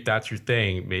 maybe if that's your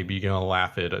thing, maybe you're gonna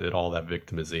laugh at all that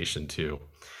victimization too.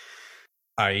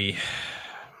 I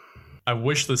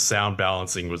wish the sound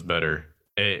balancing was better.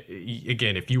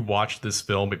 Again, if you watch this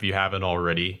film, if you haven't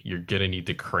already, you're gonna need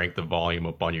to crank the volume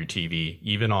up on your TV,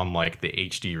 even on like the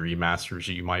HD remasters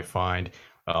you might find.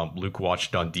 Luke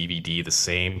watched it on DVD, the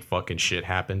same fucking shit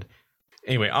happened.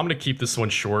 Anyway, I'm going to keep this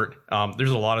one short. There's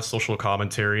a lot of social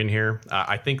commentary in here.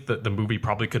 I think that the movie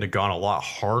probably could have gone a lot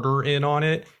harder in on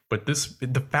it, but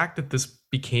the fact that this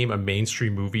became a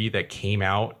mainstream movie that came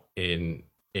out in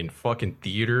fucking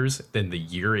theaters than the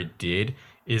year it did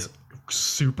is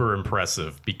super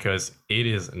impressive, because it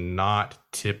is not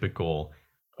typical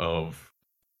of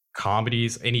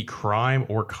comedies, any crime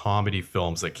or comedy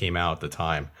films that came out at the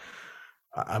time.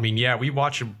 I mean, yeah, we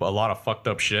watch a lot of fucked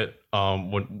up shit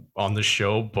on this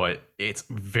show, but it's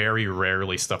very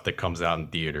rarely stuff that comes out in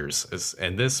theaters.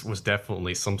 And this was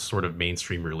definitely some sort of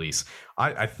mainstream release.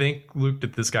 I think, Luke,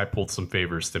 that this guy pulled some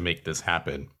favors to make this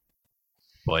happen.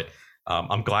 But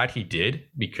I'm glad he did,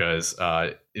 because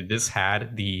this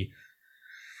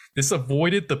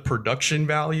avoided the production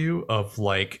value of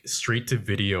like straight to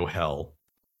video hell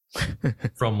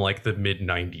from like the mid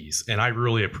 90s, and I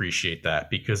really appreciate that,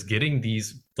 because getting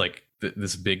these like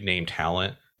this big name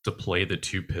talent to play the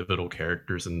two pivotal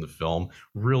characters in the film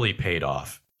really paid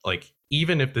off. Like,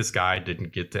 even if this guy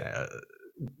didn't get to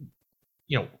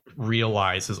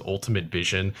realize his ultimate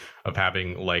vision of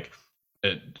having like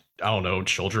I don't know,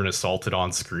 children assaulted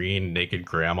on screen, naked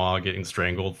grandma getting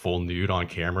strangled full nude on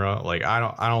camera, like I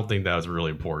don't think that was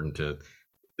really important to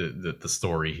the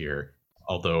story here.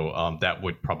 Although that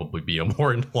would probably be a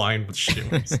more in line with shit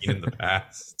we've seen in the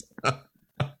past.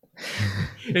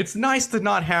 It's nice to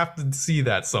not have to see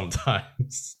that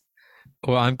sometimes.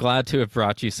 Well, I'm glad to have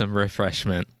brought you some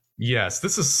refreshment. Yes,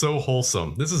 this is so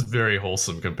wholesome. This is very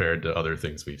wholesome compared to other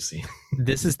things we've seen.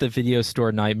 This is the video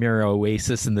store nightmare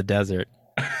oasis in the desert.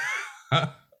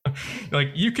 Like,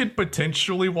 you could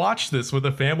potentially watch this with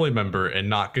a family member and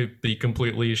not be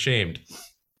completely ashamed.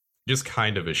 Just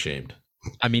kind of ashamed.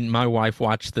 I mean, my wife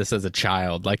watched this as a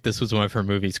child. Like, this was one of her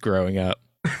movies growing up.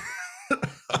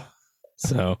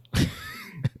 So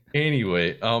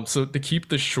anyway, so to keep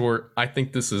this short, I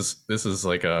think this is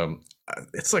like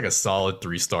it's like a solid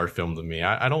 3-star film to me.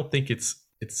 I don't think it's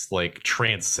like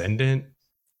transcendent,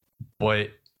 but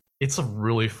it's a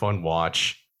really fun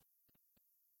watch.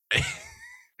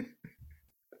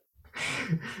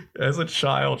 As a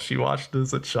child, she watched it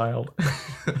as a child.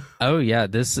 Oh yeah,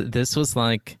 this was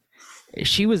like,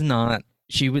 she was not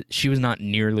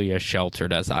nearly as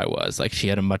sheltered as I was. Like, she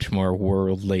had a much more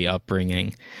worldly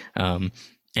upbringing,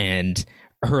 and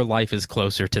her life is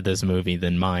closer to this movie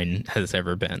than mine has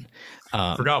ever been.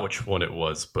 Forgot which one it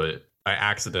was, but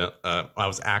I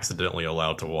was accidentally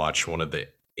allowed to watch one of the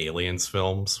Aliens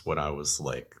films when I was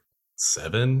like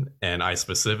 7, and I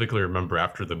specifically remember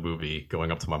after the movie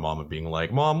going up to my mom and being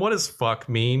like, "Mom, what does fuck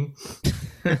mean?"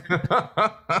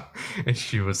 And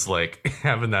she was like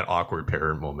having that awkward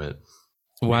parent moment.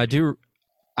 Well, I do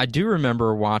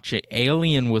remember watching.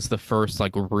 Alien was the first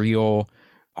like real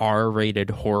R-rated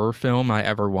horror film I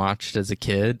ever watched as a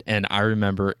kid, and I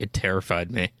remember it terrified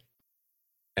me.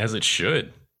 As it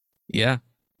should. Yeah.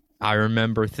 I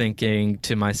remember thinking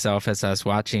to myself as I was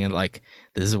watching it, like,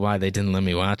 this is why they didn't let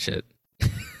me watch it.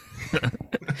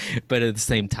 But at the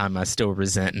same time, I still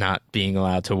resent not being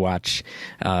allowed to watch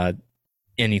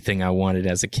anything I wanted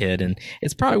as a kid. And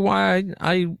it's probably why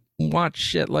I watch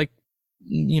shit like,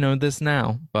 this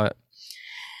now. But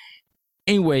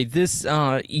anyway, this,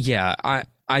 I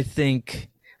think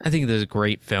this is a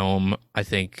great film. I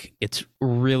think it's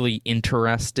really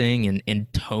interesting and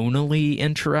tonally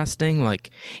interesting.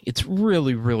 Like, it's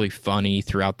really, really funny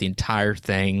throughout the entire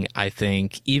thing. I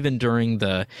think even during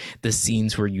the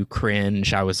scenes where you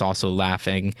cringe, I was also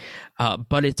laughing.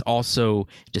 But it's also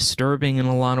disturbing in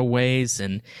a lot of ways.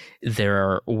 And there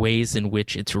are ways in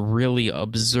which it's really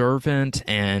observant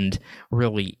and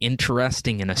really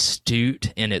interesting and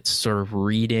astute in its sort of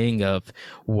reading of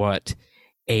what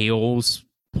ails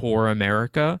poor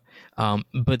America,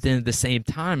 but then at the same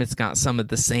time, it's got some of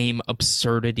the same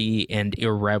absurdity and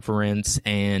irreverence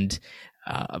and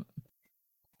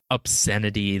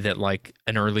obscenity that like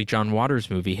an early John Waters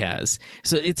movie has.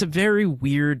 So it's a very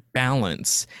weird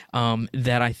balance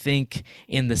that I think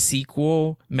in the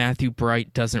sequel Matthew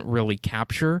Bright doesn't really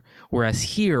capture, whereas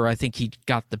here I think he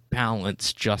got the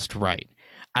balance just right.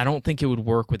 I don't think it would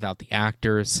work without the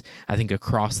actors. I think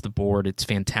across the board it's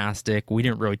fantastic. We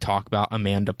didn't really talk about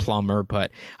Amanda Plummer,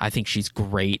 but I think she's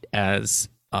great as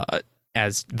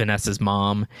Vanessa's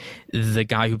mom. The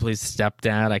guy who plays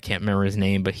stepdad, I can't remember his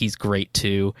name, but he's great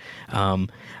too.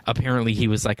 Apparently he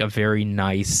was like a very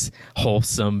nice,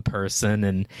 wholesome person,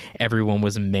 and everyone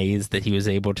was amazed that he was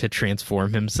able to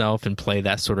transform himself and play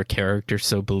that sort of character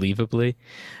so believably.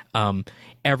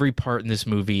 Every part in this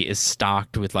movie is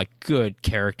stocked with like good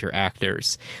character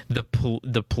actors.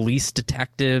 The police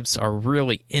detectives are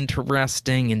really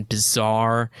interesting and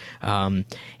bizarre,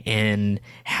 and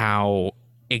how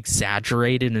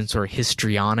exaggerated and sort of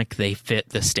histrionic they fit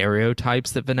the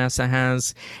stereotypes that Vanessa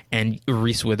has, and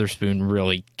Reese Witherspoon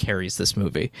really carries this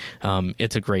movie.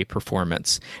 It's a great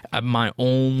performance. My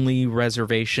only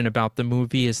reservation about the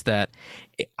movie is that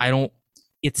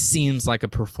it seems like a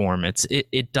performance.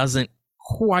 It doesn't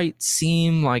quite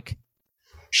seem like,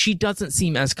 she doesn't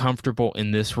seem as comfortable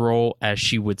in this role as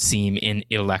she would seem in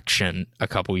Election a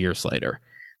couple years later.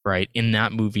 Right? In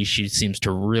that movie, she seems to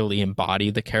really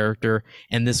embody the character.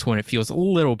 And this one, it feels a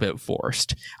little bit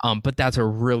forced. But that's a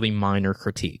really minor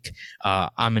critique.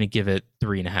 I'm going to give it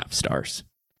 3.5 stars.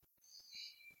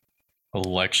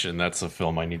 Election, that's a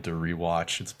film I need to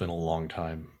rewatch. It's been a long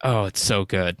time. Oh, it's so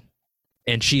good.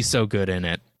 And she's so good in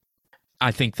it.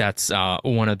 I think that's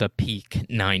one of the peak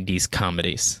 90s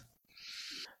comedies.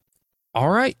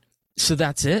 All right. So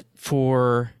that's it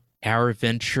for our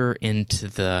venture into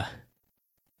the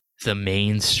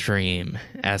mainstream,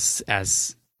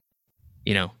 as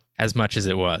you know, as much as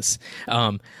it was.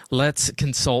 Let's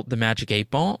consult the Magic 8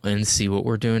 Ball and see what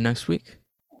we're doing next week.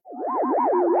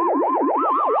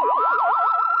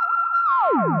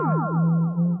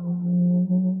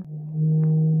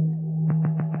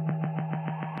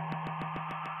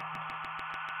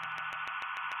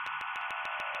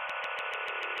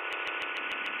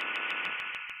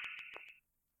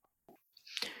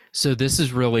 So this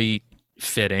is really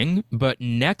fitting, but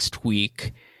next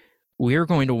week we're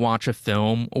going to watch a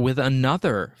film with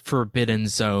another Forbidden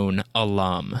Zone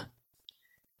alum.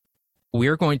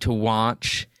 We're going to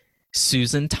watch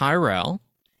Susan Tyrrell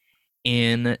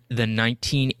in the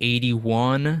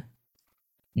 1981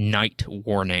 Night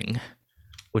Warning,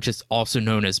 which is also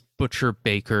known as Butcher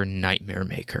Baker Nightmare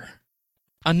Maker.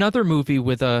 Another movie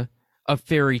with a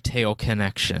fairy tale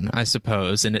connection, I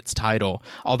suppose, in its title,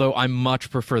 although I much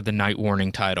prefer the Night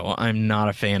Warning title. I'm not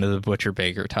a fan of the Butcher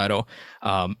Baker title,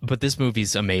 but this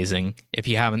movie's amazing. If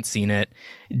you haven't seen it,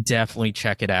 definitely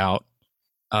check it out.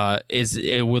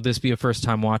 Will this be a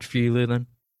first-time watch for you, Leland?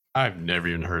 I've never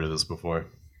even heard of this before.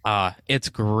 It's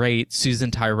great. Susan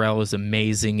Tyrrell is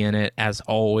amazing in it, as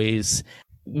always.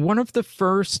 One of the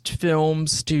first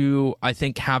films to, I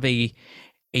think, have a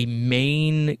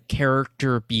main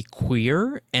character be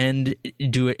queer and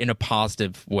do it in a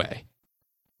positive way.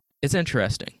 It's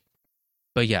interesting.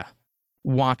 But yeah,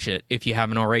 watch it if you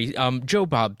haven't already. Joe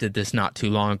Bob did this not too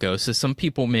long ago, so some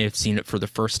people may have seen it for the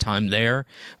first time there,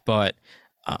 but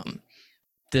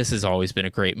this has always been a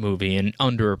great movie and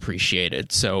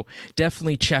underappreciated. So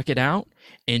definitely check it out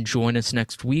and join us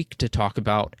next week to talk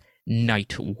about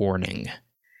Night Warning.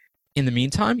 In the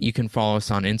meantime, you can follow us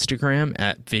on Instagram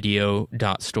at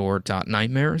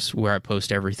video.store.nightmares, where I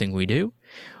post everything we do.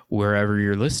 Wherever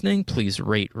you're listening, please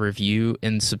rate, review,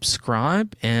 and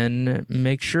subscribe, and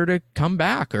make sure to come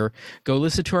back or go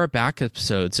listen to our back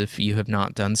episodes if you have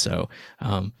not done so.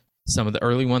 Some of the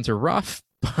early ones are rough,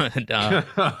 but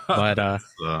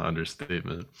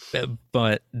understatement.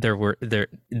 But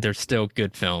they're still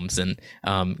good films, and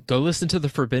go listen to the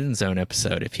Forbidden Zone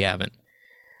episode if you haven't.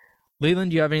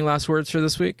 Leland, do you have any last words for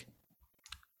this week?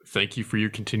 Thank you for your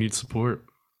continued support.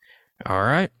 All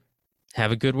right.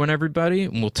 Have a good one, everybody,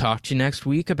 and we'll talk to you next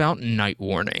week about Night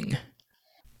Warning.